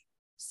to me.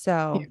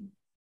 So yeah.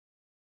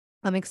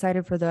 I'm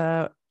excited for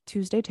the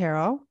Tuesday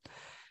tarot.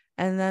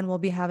 And then we'll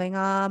be having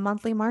a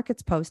monthly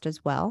markets post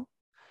as well.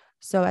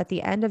 So at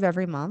the end of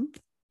every month,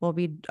 we'll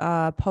be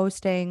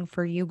posting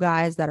for you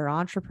guys that are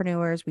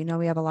entrepreneurs. We know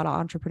we have a lot of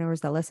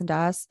entrepreneurs that listen to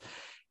us.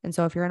 And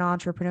so if you're an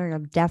entrepreneur, you'll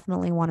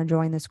definitely want to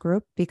join this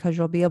group, because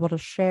you'll be able to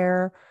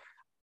share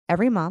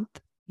every month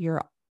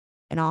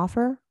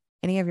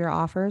any of your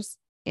offers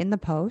in the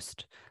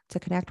post to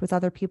connect with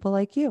other people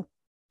like you.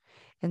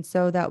 And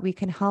so that we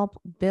can help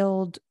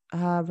build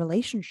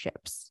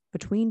relationships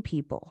between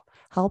people,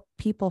 help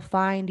people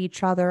find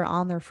each other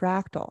on their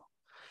fractal.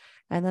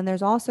 And then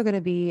there's also going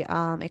to be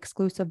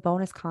exclusive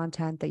bonus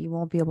content that you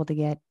won't be able to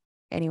get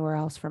anywhere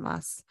else from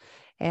us.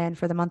 And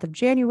for the month of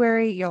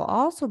January, you'll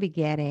also be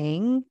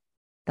getting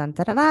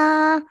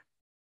a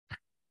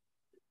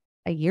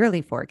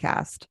yearly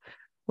forecast,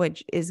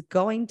 which is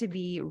going to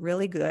be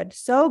really good.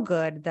 So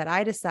good that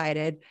I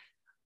decided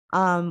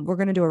we're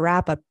going to do a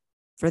wrap up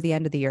for the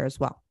end of the year as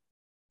well.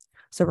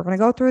 So we're going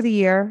to go through the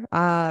year,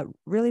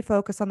 really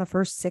focus on the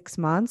first 6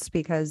 months,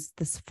 because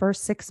this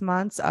first 6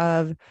 months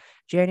of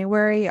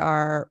January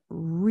are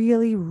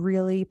really,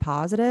 really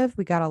positive.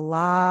 We got a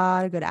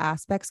lot of good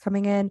aspects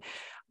coming in.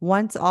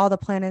 Once all the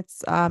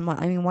planets,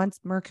 once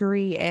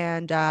Mercury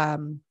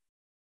and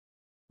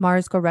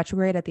Mars go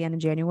retrograde at the end of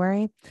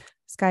January,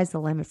 sky's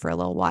the limit for a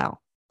little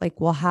while.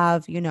 Like we'll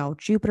have,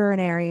 Jupiter in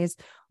Aries.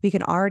 We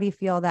can already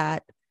feel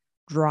that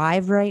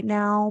drive right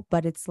now,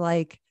 but it's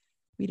like,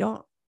 we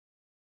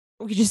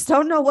just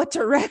don't know what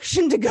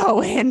direction to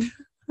go in.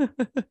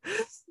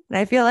 And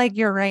I feel like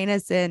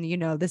Uranus in,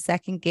 the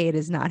second gate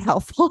is not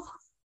helpful.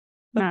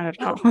 Not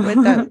at all.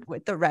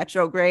 with the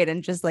retrograde,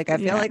 and just like, I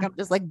feel like I'm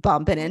just like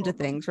bumping into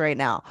things right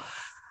now.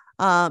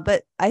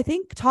 But I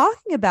think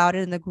talking about it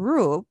in the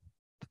group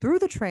through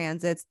the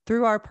transits,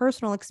 through our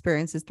personal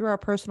experiences, through our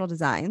personal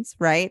designs,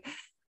 right?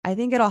 I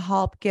think it'll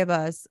help give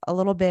us a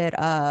little bit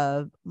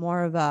of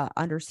more of a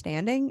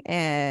understanding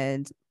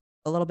and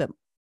a little bit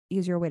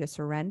easier way to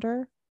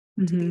surrender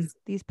to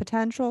these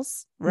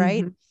potentials,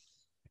 right?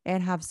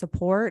 And have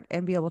support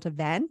and be able to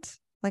vent.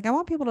 Like, I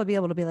want people to be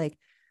able to be like,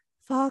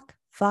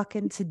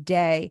 fucking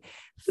today,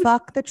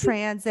 fuck the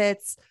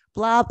transits,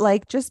 blah,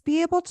 like just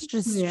be able to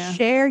just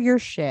share your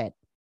shit.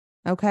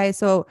 Okay.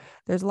 So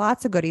there's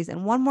lots of goodies.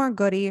 And one more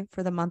goodie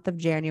for the month of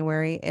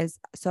January is,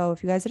 so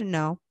if you guys didn't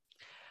know,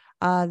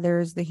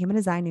 there's the Human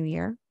Design New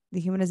Year. The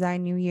Human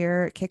Design New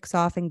Year kicks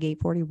off in Gate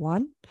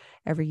 41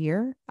 every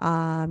year,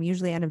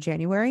 usually end of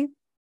January.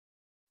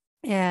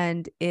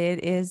 And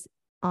it is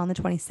on the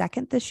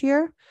 22nd this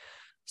year.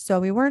 So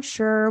we weren't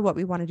sure what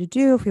we wanted to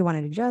do, if we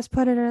wanted to just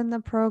put it in the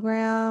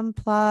program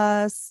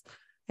plus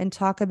and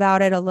talk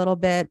about it a little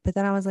bit. But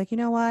then I was like, you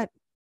know what?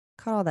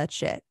 Cut all that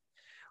shit.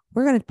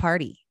 We're going to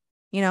party.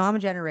 I'm a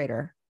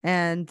generator,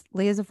 and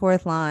Leah's a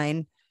fourth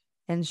line,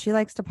 and she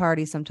likes to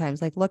party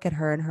sometimes. Like, look at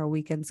her and her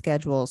weekend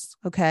schedules.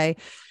 Okay.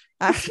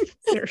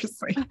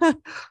 Seriously.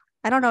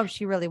 I don't know if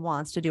she really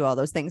wants to do all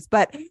those things,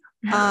 but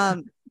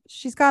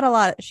she's got a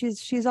lot.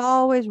 She's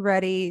always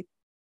ready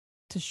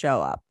to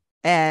show up,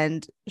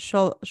 and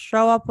she'll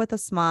show up with a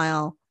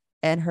smile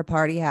and her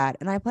party hat.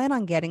 And I plan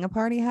on getting a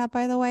party hat,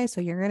 by the way. So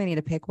you're going to need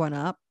to pick one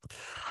up.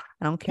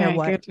 I don't care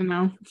what. Good to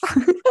know.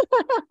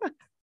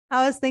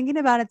 I was thinking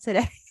about it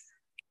today.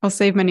 I'll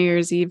save my New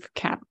Year's Eve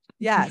cap.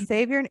 Yeah.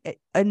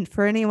 And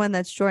for anyone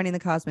that's joining the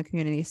cosmic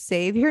community,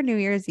 save your New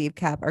Year's Eve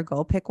cap or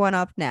go pick one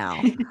up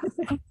now.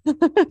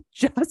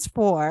 Just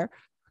for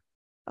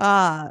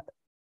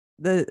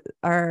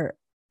our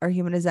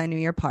Human Design New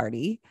Year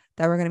party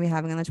that we're going to be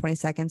having on the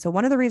 22nd. So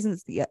one of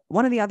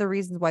the other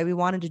reasons why we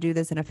wanted to do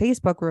this in a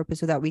Facebook group is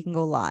so that we can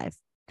go live.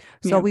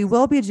 So we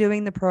will be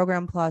doing the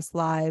Program Plus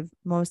live,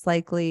 most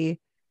likely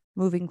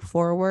moving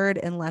forward,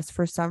 unless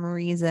for some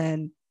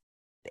reason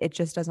it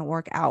just doesn't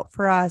work out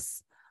for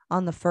us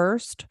on the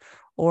 1st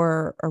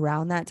or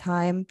around that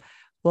time.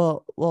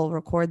 We'll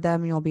record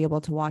them and you'll be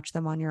able to watch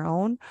them on your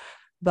own.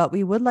 But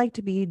we would like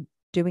to be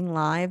doing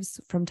lives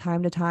from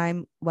time to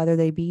time, whether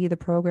they be the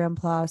Program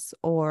Plus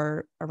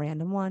or a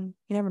random one.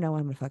 You never know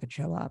when I'm going to fucking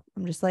show up.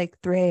 I'm just like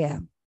 3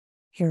 a.m.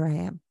 Here I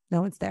am.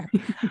 No one's there.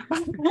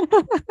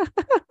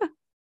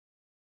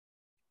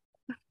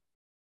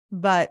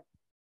 But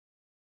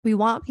we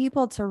want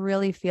people to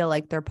really feel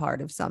like they're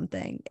part of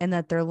something and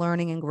that they're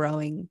learning and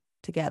growing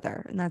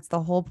together. And that's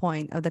the whole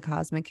point of the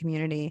Cosmic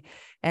Community.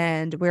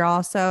 And we're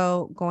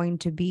also going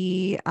to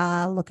be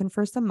looking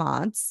for some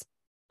mods.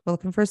 We're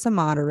looking for some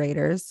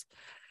moderators.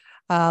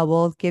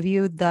 We'll give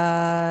you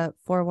the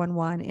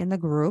 411 in the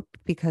group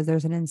because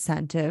there's an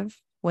incentive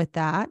with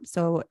that.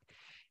 So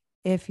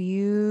if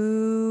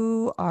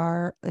you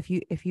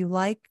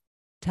like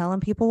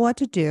telling people what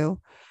to do,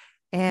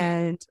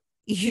 and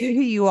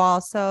you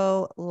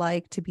also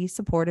like to be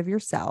supportive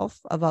yourself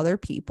of other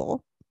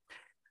people,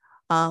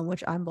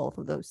 which I'm both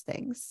of those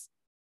things,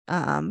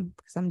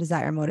 because I'm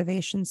desire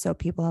motivation. So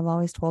people have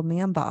always told me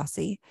I'm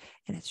bossy,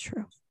 and it's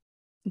true.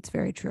 It's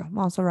very true. I'm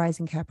also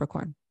rising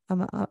Capricorn.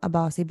 I'm a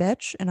bossy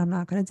bitch, and I'm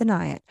not going to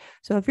deny it.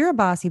 So if you're a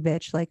bossy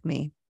bitch like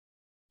me,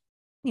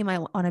 you might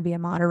want to be a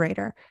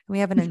moderator. And we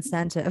have an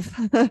incentive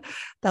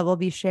that we'll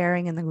be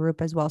sharing in the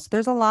group as well. So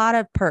there's a lot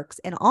of perks.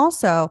 And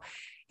also,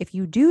 if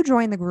you do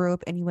join the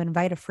group and you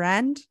invite a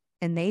friend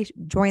and they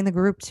join the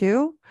group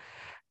too,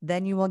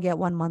 then you will get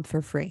 1 month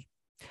for free.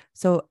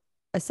 So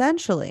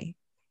essentially,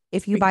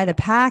 if you buy the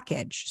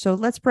package, so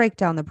let's break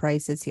down the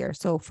prices here.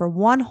 So for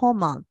 1 whole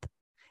month,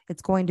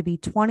 it's going to be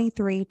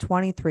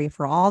 $23.23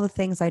 for all the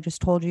things I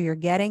just told you you're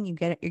getting. You're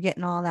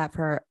getting all that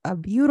for a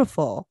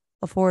beautiful,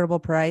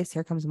 affordable price.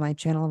 Here comes my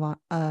channel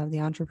of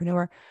the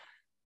entrepreneur.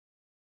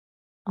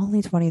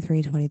 Only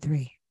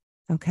 $23.23.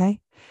 Okay.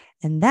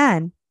 And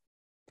then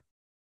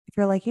if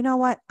you're like, you know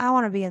what, I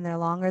want to be in there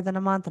longer than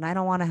a month and I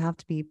don't want to have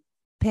to be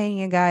paying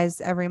you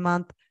guys every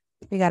month,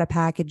 we got a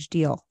package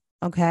deal.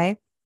 Okay.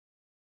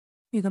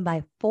 You can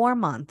buy 4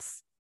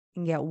 months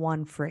and get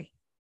 1 free.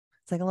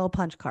 It's like a little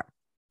punch card.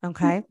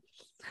 Okay.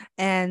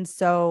 And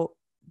so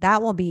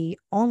that will be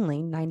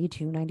only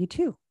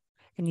 $92.92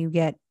 and you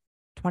get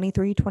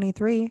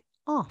 $23.23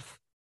 off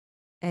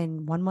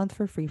and 1 month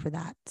for free for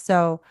that.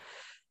 So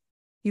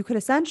you could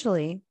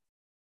essentially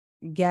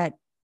get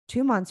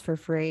 2 months for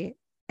free,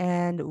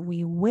 and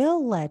we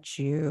will let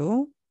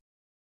you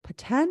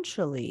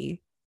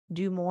potentially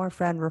do more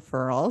friend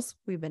referrals.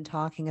 We've been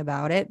talking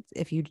about it.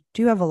 If you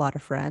do have a lot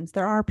of friends,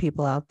 there are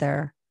people out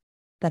there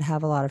that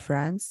have a lot of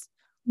friends.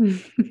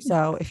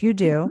 So if you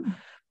do,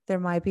 there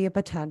might be a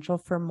potential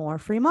for more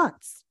free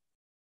months.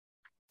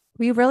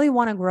 We really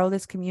want to grow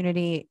this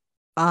community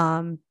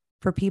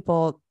for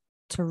people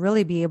to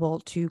really be able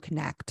to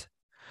connect.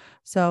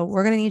 So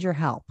we're going to need your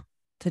help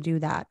to do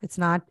that.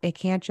 It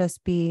can't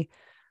just be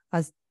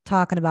us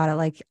talking about it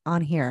like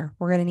on here.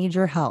 We're going to need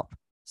your help.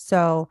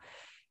 So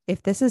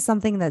if this is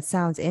something that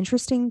sounds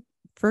interesting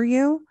for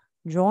you,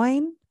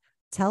 join,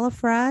 tell a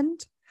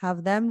friend,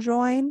 have them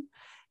join,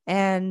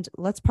 and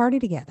let's party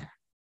together.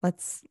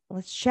 Let's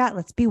chat.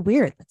 Let's be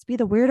weird. Let's be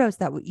the weirdos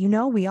that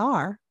we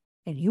are.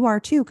 And you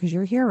are too, because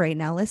you're here right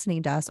now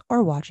listening to us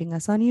or watching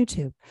us on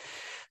YouTube.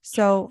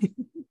 So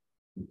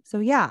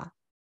yeah,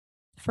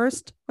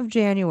 1st of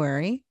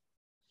January,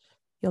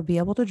 you'll be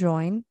able to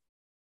join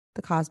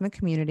the Cosmic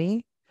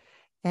Community.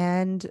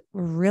 And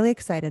we're really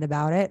excited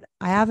about it.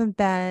 I haven't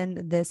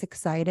been this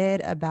excited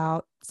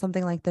about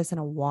something like this in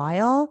a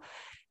while.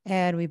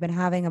 And we've been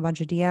having a bunch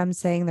of DMs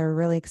saying they're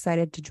really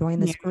excited to join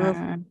this group.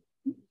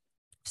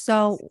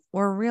 So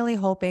we're really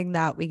hoping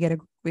that we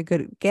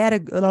could get a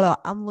good,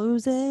 I'm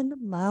losing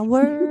my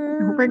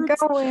words. We're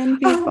going,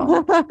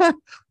 people.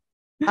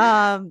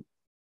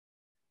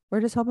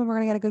 We're just hoping we're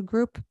going to get a good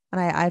group. And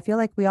I feel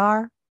like we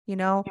are,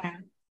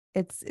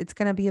 it's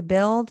going to be a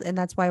build. And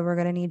that's why we're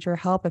going to need your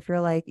help. If you're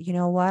like, you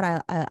know what,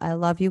 I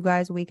love you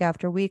guys week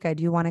after week. I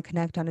do want to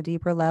connect on a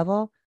deeper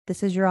level.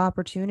 This is your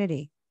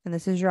opportunity. And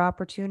this is your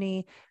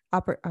opportunity.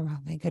 Oh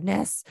my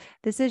goodness.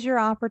 This is your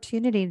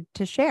opportunity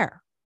to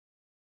share.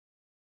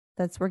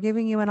 We're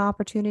giving you an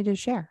opportunity to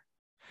share.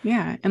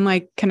 Yeah. And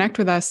like connect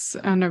with us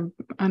on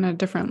a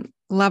different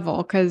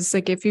level. Cause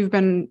like if you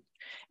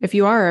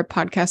are a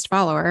podcast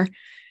follower,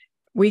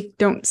 we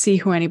don't see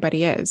who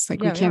anybody is.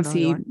 Like we can't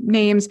see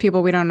names,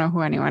 people. We don't know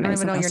who anyone is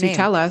unless you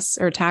tell us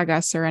or tag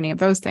us or any of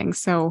those things.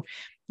 So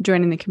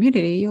joining the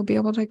community, you'll be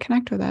able to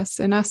connect with us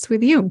and us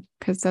with you.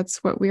 Cause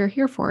that's what we are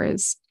here for,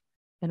 is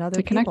and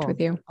other to connect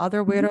with you.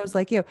 Other weirdos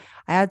like you.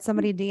 I had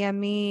somebody DM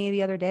me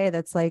the other day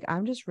that's like,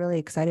 I'm just really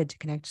excited to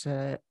connect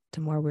to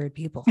more weird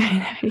people.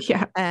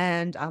 Yeah.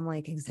 And I'm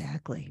like,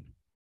 exactly.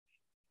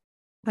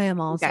 I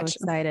am also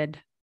excited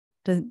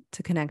to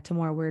connect to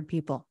more weird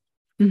people.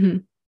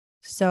 Mhm.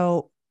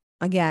 So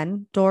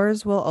again,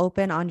 doors will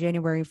open on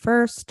January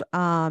 1st.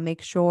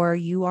 Make sure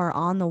you are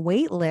on the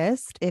wait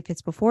list if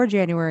it's before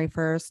January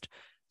 1st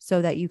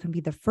so that you can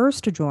be the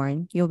first to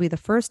join. You'll be the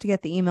first to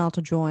get the email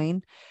to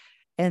join.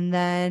 And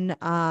then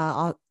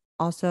I'll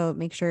also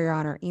make sure you're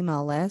on our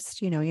email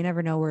list. You know, you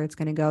never know where it's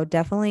going to go.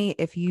 Definitely,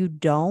 if you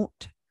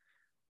don't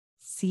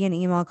see an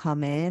email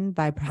come in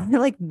by probably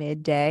like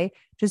midday,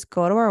 just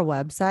go to our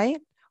website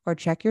or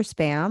check your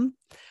spam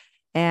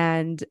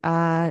and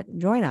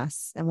join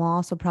us. And we'll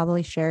also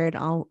probably share it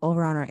all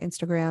over on our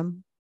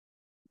Instagram,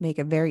 make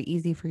it very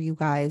easy for you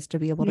guys to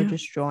be able to Yeah.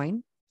 just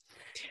join.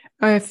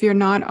 If you're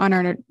not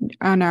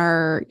on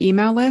our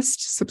email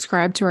list,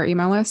 subscribe to our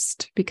email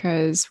list,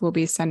 because we'll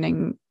be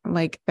sending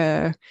like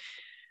the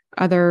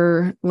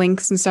other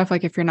links and stuff.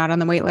 Like if you're not on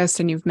the wait list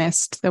and you've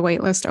missed the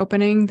wait list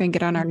opening, then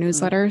get on our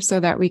newsletter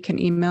so that we can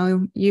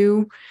email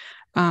you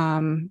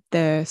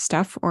the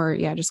stuff, or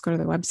just go to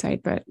the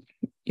website, but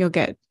you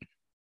can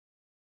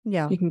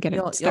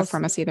get stuff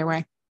from us either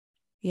way.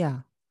 Yeah.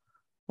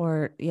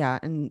 Or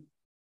and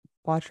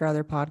watch our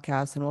other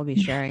podcasts, and we'll be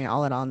sharing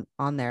all it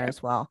on there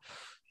as well.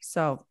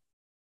 So,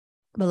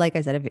 but like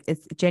I said, if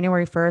it's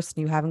January 1st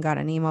and you haven't got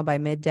an email by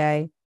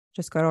midday,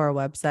 just go to our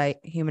website,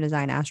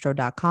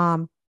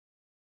 humandesignastro.com.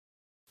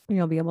 And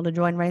you'll be able to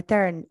join right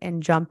there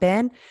and jump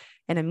in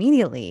and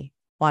immediately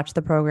watch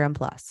the program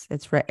plus.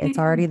 It's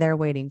already there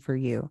waiting for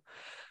you.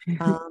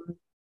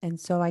 And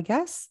so I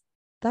guess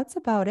that's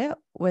about it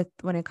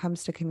when it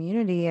comes to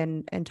community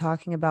and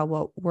talking about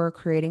what we're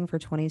creating for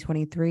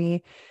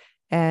 2023.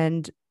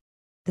 And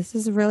this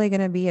is really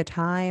going to be a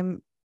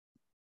time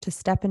to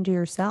step into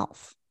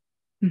yourself.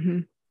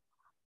 Mm-hmm.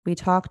 We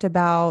talked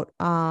about,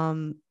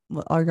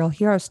 or you'll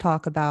hear us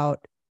talk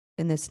about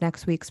in this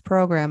next week's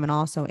program, and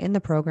also in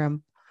the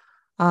program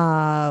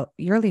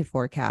yearly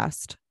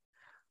forecast.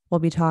 We'll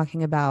be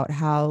talking about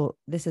how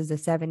this is a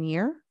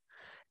 7-year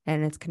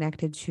and it's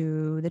connected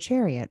to the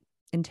Chariot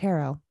in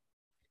tarot.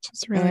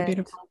 It's really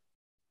beautiful.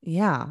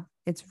 Yeah,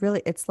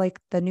 it's like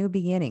the new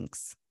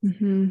beginnings.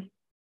 Mm-hmm.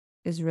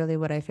 Is really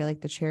what I feel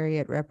like the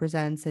Chariot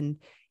represents, and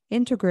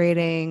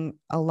integrating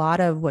a lot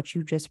of what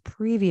you just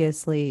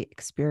previously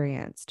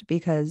experienced,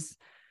 because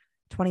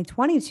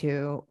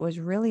 2022 was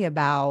really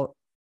about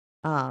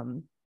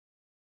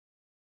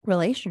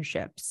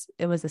relationships.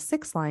 It was a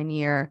 6-line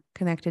year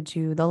connected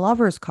to the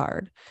Lover's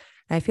card.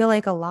 And I feel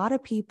like a lot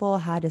of people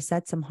had to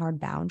set some hard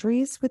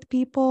boundaries with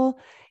people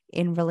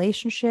in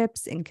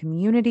relationships, in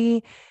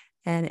community.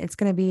 And it's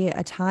going to be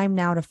a time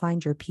now to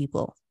find your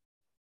people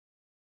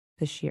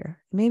this year.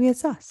 Maybe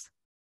it's us.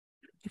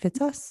 If it's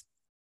us,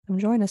 come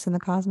join us in the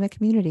cosmic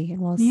community,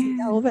 and we'll see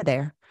you over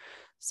there.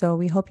 So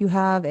we hope you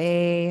have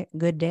a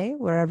good day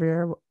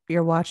wherever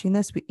you're watching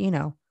this.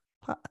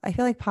 I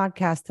feel like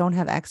podcasts don't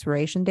have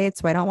expiration dates,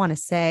 so I don't want to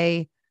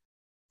say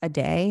a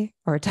day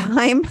or a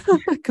time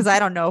because I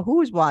don't know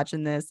who's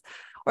watching this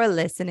or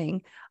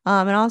listening.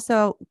 And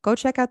also go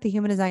check out the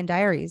Human Design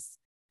Diaries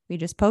we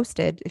just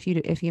posted. If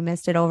you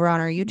missed it over on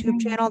our YouTube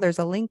channel, there's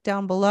a link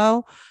down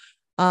below.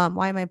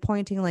 Why am I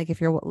pointing? Like if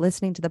you're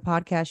listening to the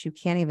podcast, you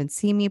can't even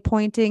see me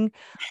pointing,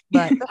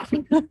 but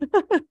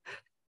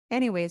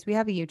anyways, we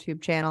have a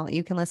YouTube channel.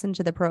 You can listen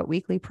to the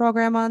weekly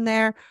program on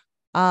there.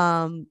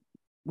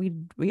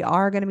 We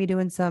are going to be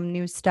doing some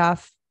new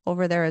stuff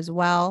over there as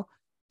well.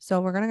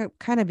 So we're going to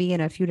kind of be in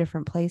a few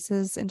different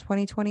places in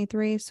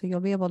 2023. So you'll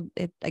be able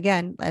to,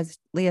 again, as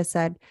Leah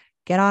said,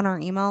 get on our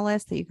email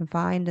list that you can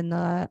find in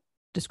the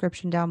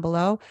description down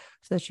below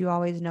so that you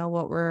always know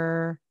what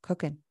we're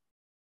cooking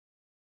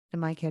in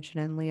my kitchen,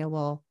 and Leah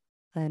will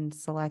then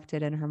select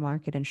it in her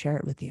market and share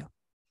it with you.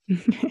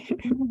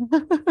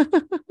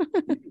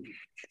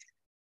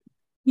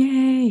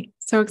 Yay.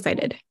 So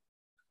excited.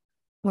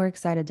 We're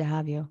excited to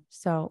have you.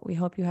 So we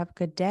hope you have a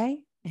good day,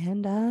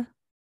 and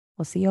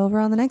we'll see you over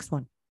on the next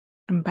one.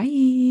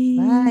 Bye.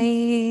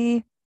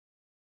 Bye.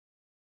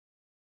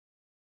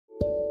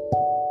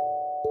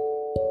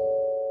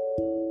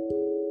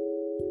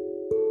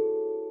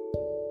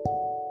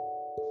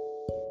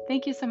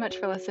 Thank you so much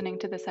for listening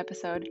to this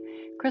episode.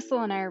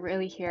 Crystal and I are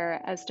really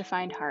here as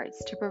defined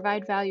hearts to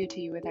provide value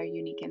to you with our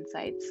unique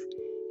insights.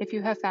 If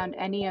you have found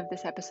any of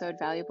this episode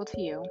valuable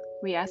to you,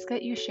 we ask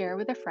that you share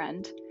with a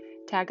friend,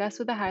 tag us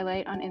with a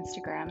highlight on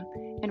Instagram,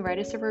 and write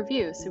us a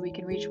review so we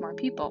can reach more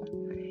people.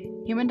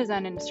 Human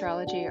design and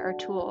astrology are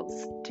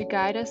tools to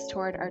guide us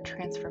toward our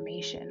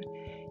transformation.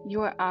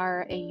 You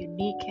are a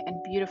unique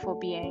and beautiful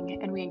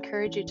being, and we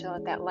encourage you to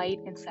let that light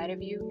inside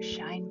of you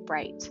shine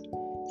bright.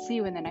 See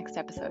you in the next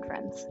episode,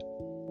 friends.